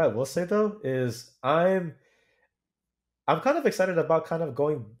what I will say though is I'm kind of excited about kind of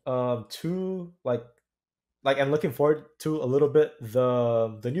going to like and looking forward to a little bit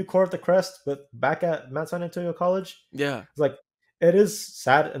the new core of the Crest, but back at Mount San Antonio College. Yeah. It's like it is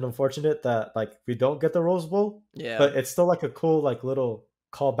sad and unfortunate that like we don't get the Rose Bowl. Yeah. But it's still like a cool like little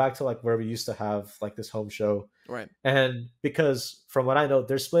call back to like where we used to have like this home show. Right. And because from what I know,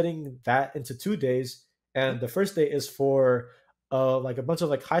 they're splitting that into 2 days. And the first day is for like a bunch of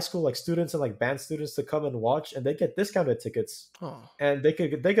like high school like students and like band students to come and watch, and they get discounted tickets. Oh. And they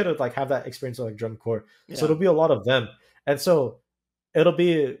could like have that experience of like drum corps. Yeah. So it'll be a lot of them. And so it'll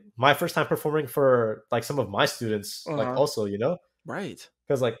be my first time performing for like some of my students, like also, you know? Right.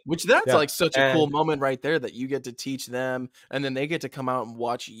 Because like that's like such a cool moment right there that you get to teach them and then they get to come out and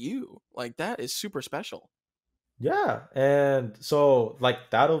watch you. Like that is super special. Yeah. And so like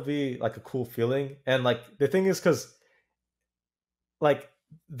that'll be like a cool feeling. And like the thing is because like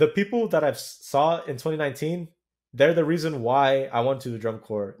the people that I've saw in 2019, they're the reason why I want to do drum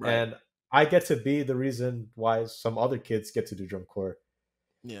corps. Right. And I get to be the reason why some other kids get to do drum corps.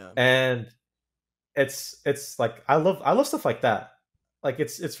 Yeah. And it's like I love stuff like that. Like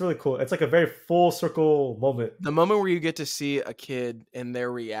it's really cool. It's like a very full circle moment. The moment where you get to see a kid and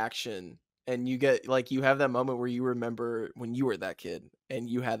their reaction, and you get like you have that moment where you remember when you were that kid and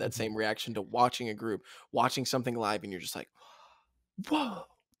you had that same reaction to watching a group, watching something live, and you're just like, whoa,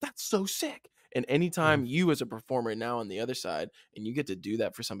 that's so sick. And anytime you as a performer now on the other side, and you get to do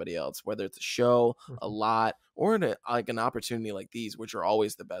that for somebody else, whether it's a show, a lot, or like an opportunity like these, which are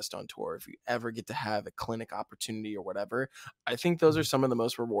always the best on tour, if you ever get to have a clinic opportunity or whatever, I think those are some of the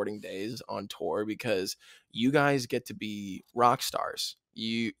most rewarding days on tour because you guys get to be rock stars.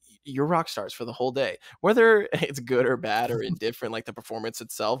 You're rock stars for the whole day, whether it's good or bad or indifferent, like the performance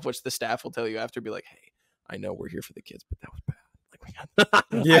itself, which the staff will tell you after, be like, hey, I know we're here for the kids, but that was bad.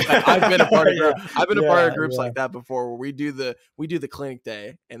 Yeah. I've been a part of Yeah. I've been a part of groups Yeah. like that before, where we do the clinic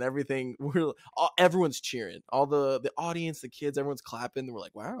day and everything. Everyone's cheering, all the audience, the kids, everyone's clapping. And we're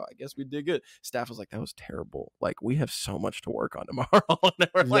like, wow, I guess we did good. Staff was like, that was terrible. Like, we have so much to work on tomorrow. And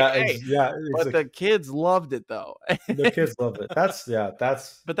we're like, hey, but Like, the kids loved it though. the kids love it. That's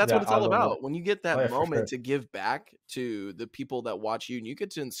But that's what it's I all love it. about. When you get that Oh, yeah, for moment sure. to give back to the people that watch you, and you get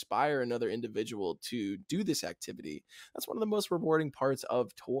to inspire another individual to do this activity, that's one of the most rewarding parts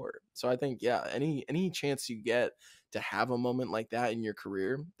of tour. So I think, yeah, any chance you get to have a moment like that in your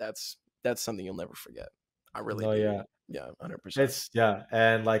career, that's something you'll never forget. I really No, do. yeah. Yeah, 100%. It's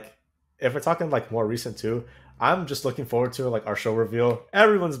and like if we're talking like more recent too, I'm just looking forward to like our show reveal.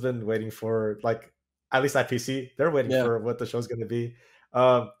 Everyone's been waiting for, like, at least at PC, they're waiting Yeah. for what the show's gonna be.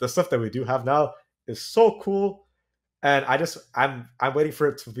 The stuff that we do have now is so cool, and I'm waiting for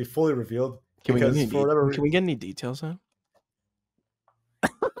it to be fully revealed Can we because for whatever get any details now?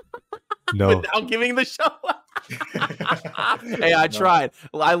 no. Without giving the show. Hey, I tried.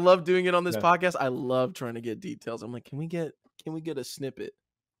 I love doing it on this No. podcast. I love trying to get details. I'm like, can we get a snippet?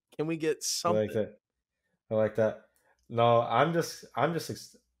 Can we get I something? like that. I like that. No,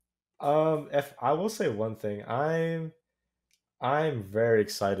 if I will say one thing, I'm very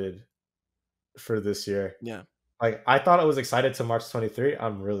excited for this year. Yeah, Like, I thought I was excited to March 23.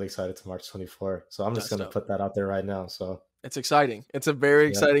 I'm really excited to March 24. So I'm just that's gonna dope. put that out there right now. So It's exciting. It's a very yeah.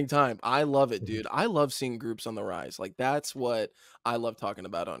 exciting time. I love it, Mhm. dude. I love seeing groups on the rise. Like, that's what I love talking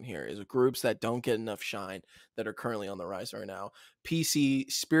about on here, is groups that don't get enough shine that are currently on the rise right now. PC,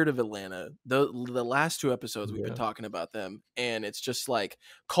 Spirit of Atlanta, the last two episodes we've been Yeah. talking about them, and it's just like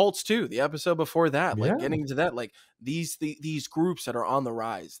Colts too. The episode before that, like Yeah. getting into that, like these groups that are on the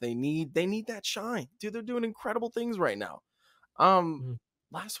rise, they need that shine, dude. They're doing incredible things right now. Mm.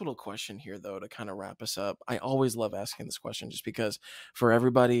 Last little question here, though, to kind of wrap us up. I always love asking this question just because for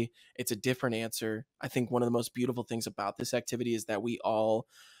everybody, it's a different answer. I think one of the most beautiful things about this activity is that we all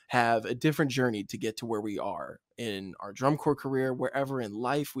have a different journey to get to where we are in our drum corps career, wherever in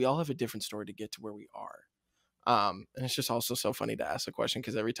life. We all have a different story to get to where we are. And it's just also so funny to ask the question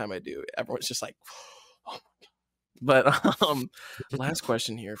because every time I do, everyone's just like, oh my God. But last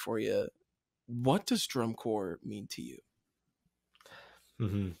question here for you. What does drum corps mean to you?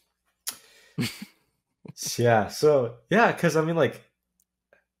 Mhm. Yeah. So yeah, because I mean, like,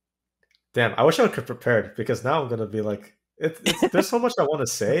 damn, I wish I could prepared because now I'm gonna be like, it's there's so much I want to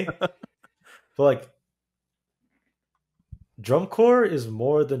say, but like, drum corps is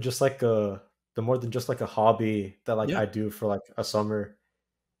more than just like a hobby that like Yeah, I do for like a summer,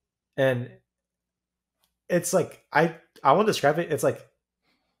 and it's like I want to describe it. It's like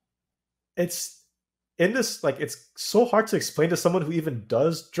it's in this like it's so hard to explain to someone who even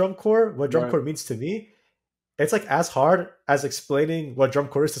does drum corps what drum right, corps means to me. It's like as hard as explaining what drum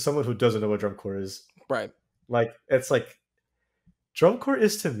corps is to someone who doesn't know what drum corps is. right. Like, it's like drum corps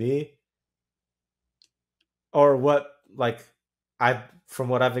is to me, or what, like, I from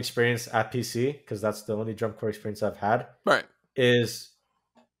what I've experienced at PC, because that's the only drum corps experience I've had, Right. is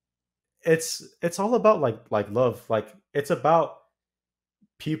it's all about like love. Like, it's about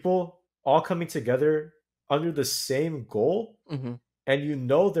people all coming together under the same goal, Mm-hmm.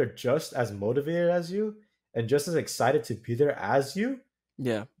 and they're just as motivated as you and just as excited to be there as you,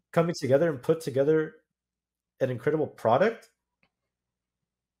 Yeah. coming together and put together an incredible product.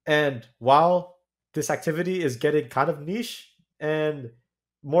 And while this activity is getting kind of niche and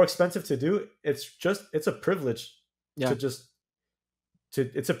more expensive to do, it's a privilege Yeah. to just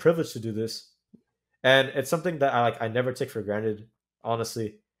it's a privilege to do this. And it's something that I never take for granted,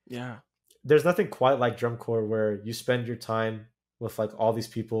 honestly. Yeah. There's nothing quite like drum corps where you spend your time with like all these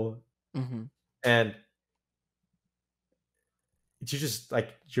people, Mm-hmm. and you just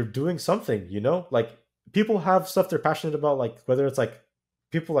like you're doing something, like people have stuff they're passionate about, like whether it's like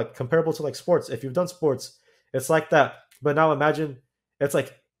people like comparable to like sports. If you've done sports, it's like that. But now imagine it's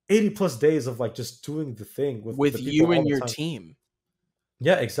like 80 plus days of like just doing the thing with With the people you all and the your time. team.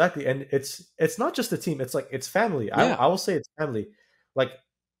 Yeah, exactly. And it's not just a team, it's like it's family. Yeah. I will say it's family. Like,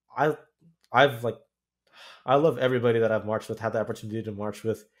 I I've like I love everybody that I've marched with, had the opportunity to march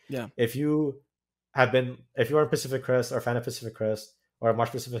with. Yeah. If you if you are in Pacific Crest or a fan of Pacific Crest or have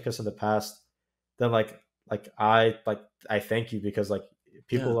marched Pacific Crest in the past, then I thank you, because like Yeah.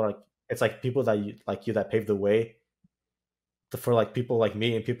 people are like it's like people that you that paved the way for like people like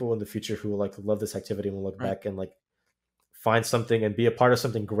me and people in the future who like love this activity and will look Right. back and like find something and be a part of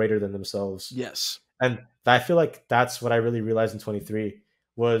something greater than themselves. Yes. And I feel like that's what I really realized in 23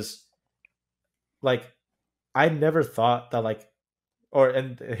 was like I never thought that like, or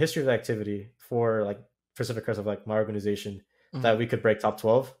in the history of the activity for like Pacific Crest of like my organization, that we could break top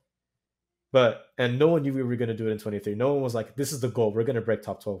 12. And no one knew we were going to do it in 23. No one was like, this is the goal. We're going to break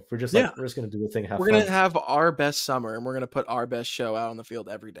top 12. We're just like, we're just going to do the thing. We're going to have our best summer, and we're going to put our best show out on the field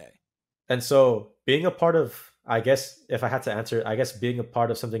every day. And so being a part of, I guess if I had to answer, I guess being a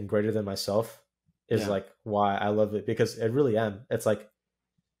part of something greater than myself is like why I love it, because I really am. It's like,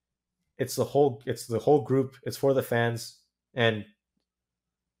 it's the whole group. It's for the fans. And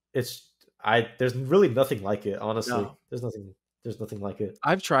there's really nothing like it. Honestly, there's nothing like it.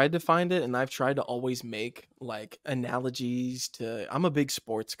 I've tried to find it, and I've tried to always make like analogies to, I'm a big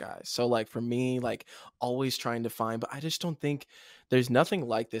sports guy. So like for me, like always trying to find, but I just don't think there's nothing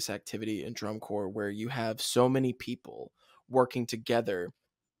like this activity in drum corps where you have so many people working together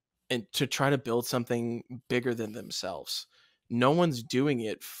and to try to build something bigger than themselves. No one's doing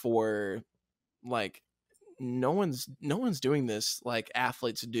it for like, no one's doing this like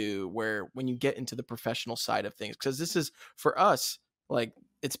athletes do, where when you get into the professional side of things, because this is for us, like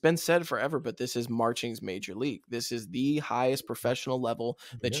it's been said forever, but this is marching's major league. This is the highest professional level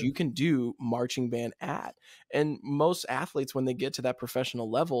that you can do marching band at. And most athletes, when they get to that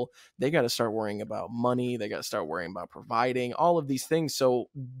professional level, they got to start worrying about money. They got to start worrying about providing all of these things so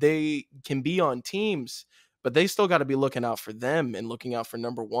they can be on teams, but they still got to be looking out for them and looking out for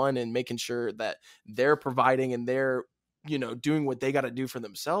number one and making sure that they're providing and they're, doing what they got to do for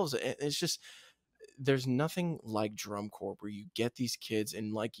themselves. It's just, there's nothing like drum corps where you get these kids,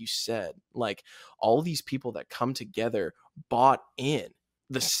 and like you said, like all these people that come together bought in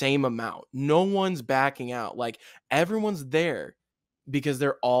the same amount. No one's backing out. Like everyone's there because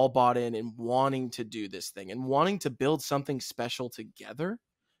they're all bought in and wanting to do this thing and wanting to build something special together.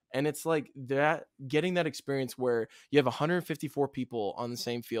 And it's like that, getting that experience where you have 154 people on the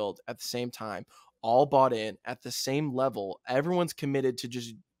same field at the same time, all bought in at the same level. Everyone's committed to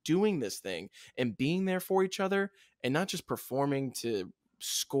just doing this thing and being there for each other, and not just performing to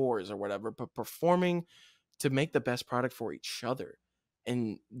scores or whatever, but performing to make the best product for each other.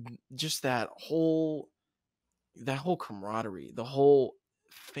 And just that whole camaraderie, the whole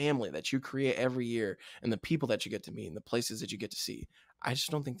family that you create every year, and the people that you get to meet and the places that you get to see. I just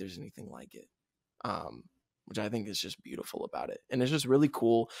don't think there's anything like it, which I think is just beautiful about it. And it's just really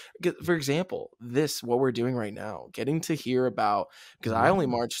cool. For example, what we're doing right now, getting to hear about, because I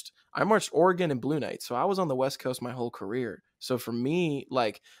marched Oregon and Blue Knights. So I was on the West Coast my whole career. So for me,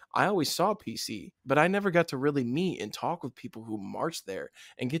 like I always saw PC, but I never got to really meet and talk with people who marched there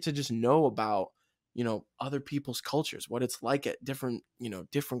and get to just know about, other people's cultures, what it's like at different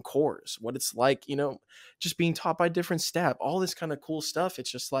corps, what it's like, just being taught by different staff, all this kind of cool stuff. It's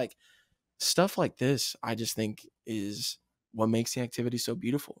just like stuff like this, I just think is what makes the activity so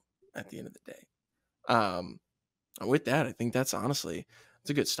beautiful at the end of the day. And with that, I think that's honestly, it's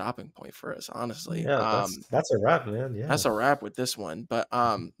a good stopping point for us, honestly. Yeah, that's a wrap, man. Yeah, that's a wrap with this one. But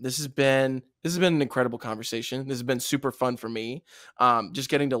this has been an incredible conversation. This has been super fun for me. Just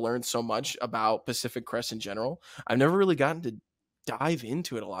getting to learn so much about Pacific Crest in general. I've never really gotten to dive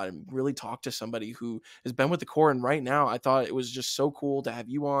into it a lot and really talk to somebody who has been with the Corps. And right now, I thought it was just so cool to have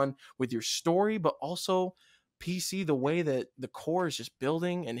you on with your story, but also PC, the way that the Corps is just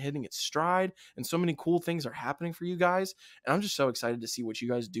building and hitting its stride, and so many cool things are happening for you guys. And I'm just so excited to see what you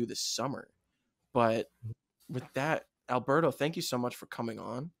guys do this summer. But with that, Alberto, thank you so much for coming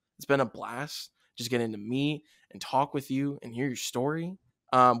on. It's been a blast just getting to meet and talk with you and hear your story.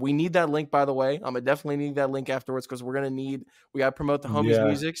 We need that link, by the way. I'm gonna definitely need that link afterwards, because we gotta promote the homies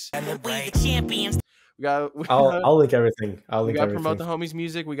musics. I'll link everything. We gotta promote the homies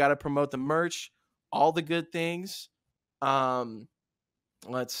music. We gotta promote the merch, all the good things.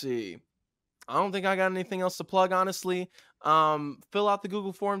 Let's see. I don't think I got anything else to plug, honestly. Fill out the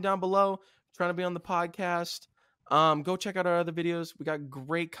Google form down below. Trying to be on the podcast. Go check out our other videos. We got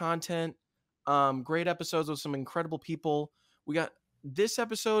great content, great episodes with some incredible people. We got this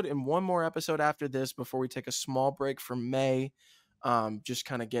episode and one more episode after this before we take a small break for May. Just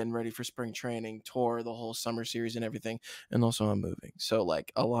kind of getting ready for spring training, tour, the whole summer series and everything. And also I'm moving. So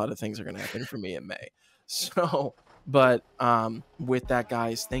like a lot of things are going to happen for me in May. So, but with that,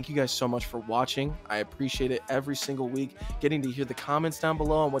 guys, thank you guys so much for watching. I appreciate it every single week, getting to hear the comments down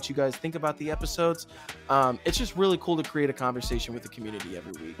below on what you guys think about the episodes. It's just really cool to create a conversation with the community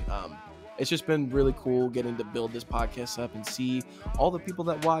every week. It's just been really cool getting to build this podcast up and see all the people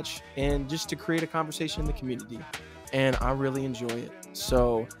that watch, and just to create a conversation in the community. And I really enjoy it.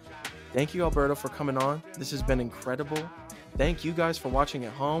 So thank you, Alberto, for coming on. This has been incredible. Thank you guys for watching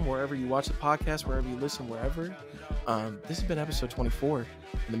at home, wherever you watch the podcast, wherever you listen, wherever. This has been episode 24 of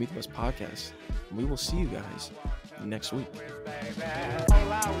the Meet the Bus podcast. And we will see you guys next week.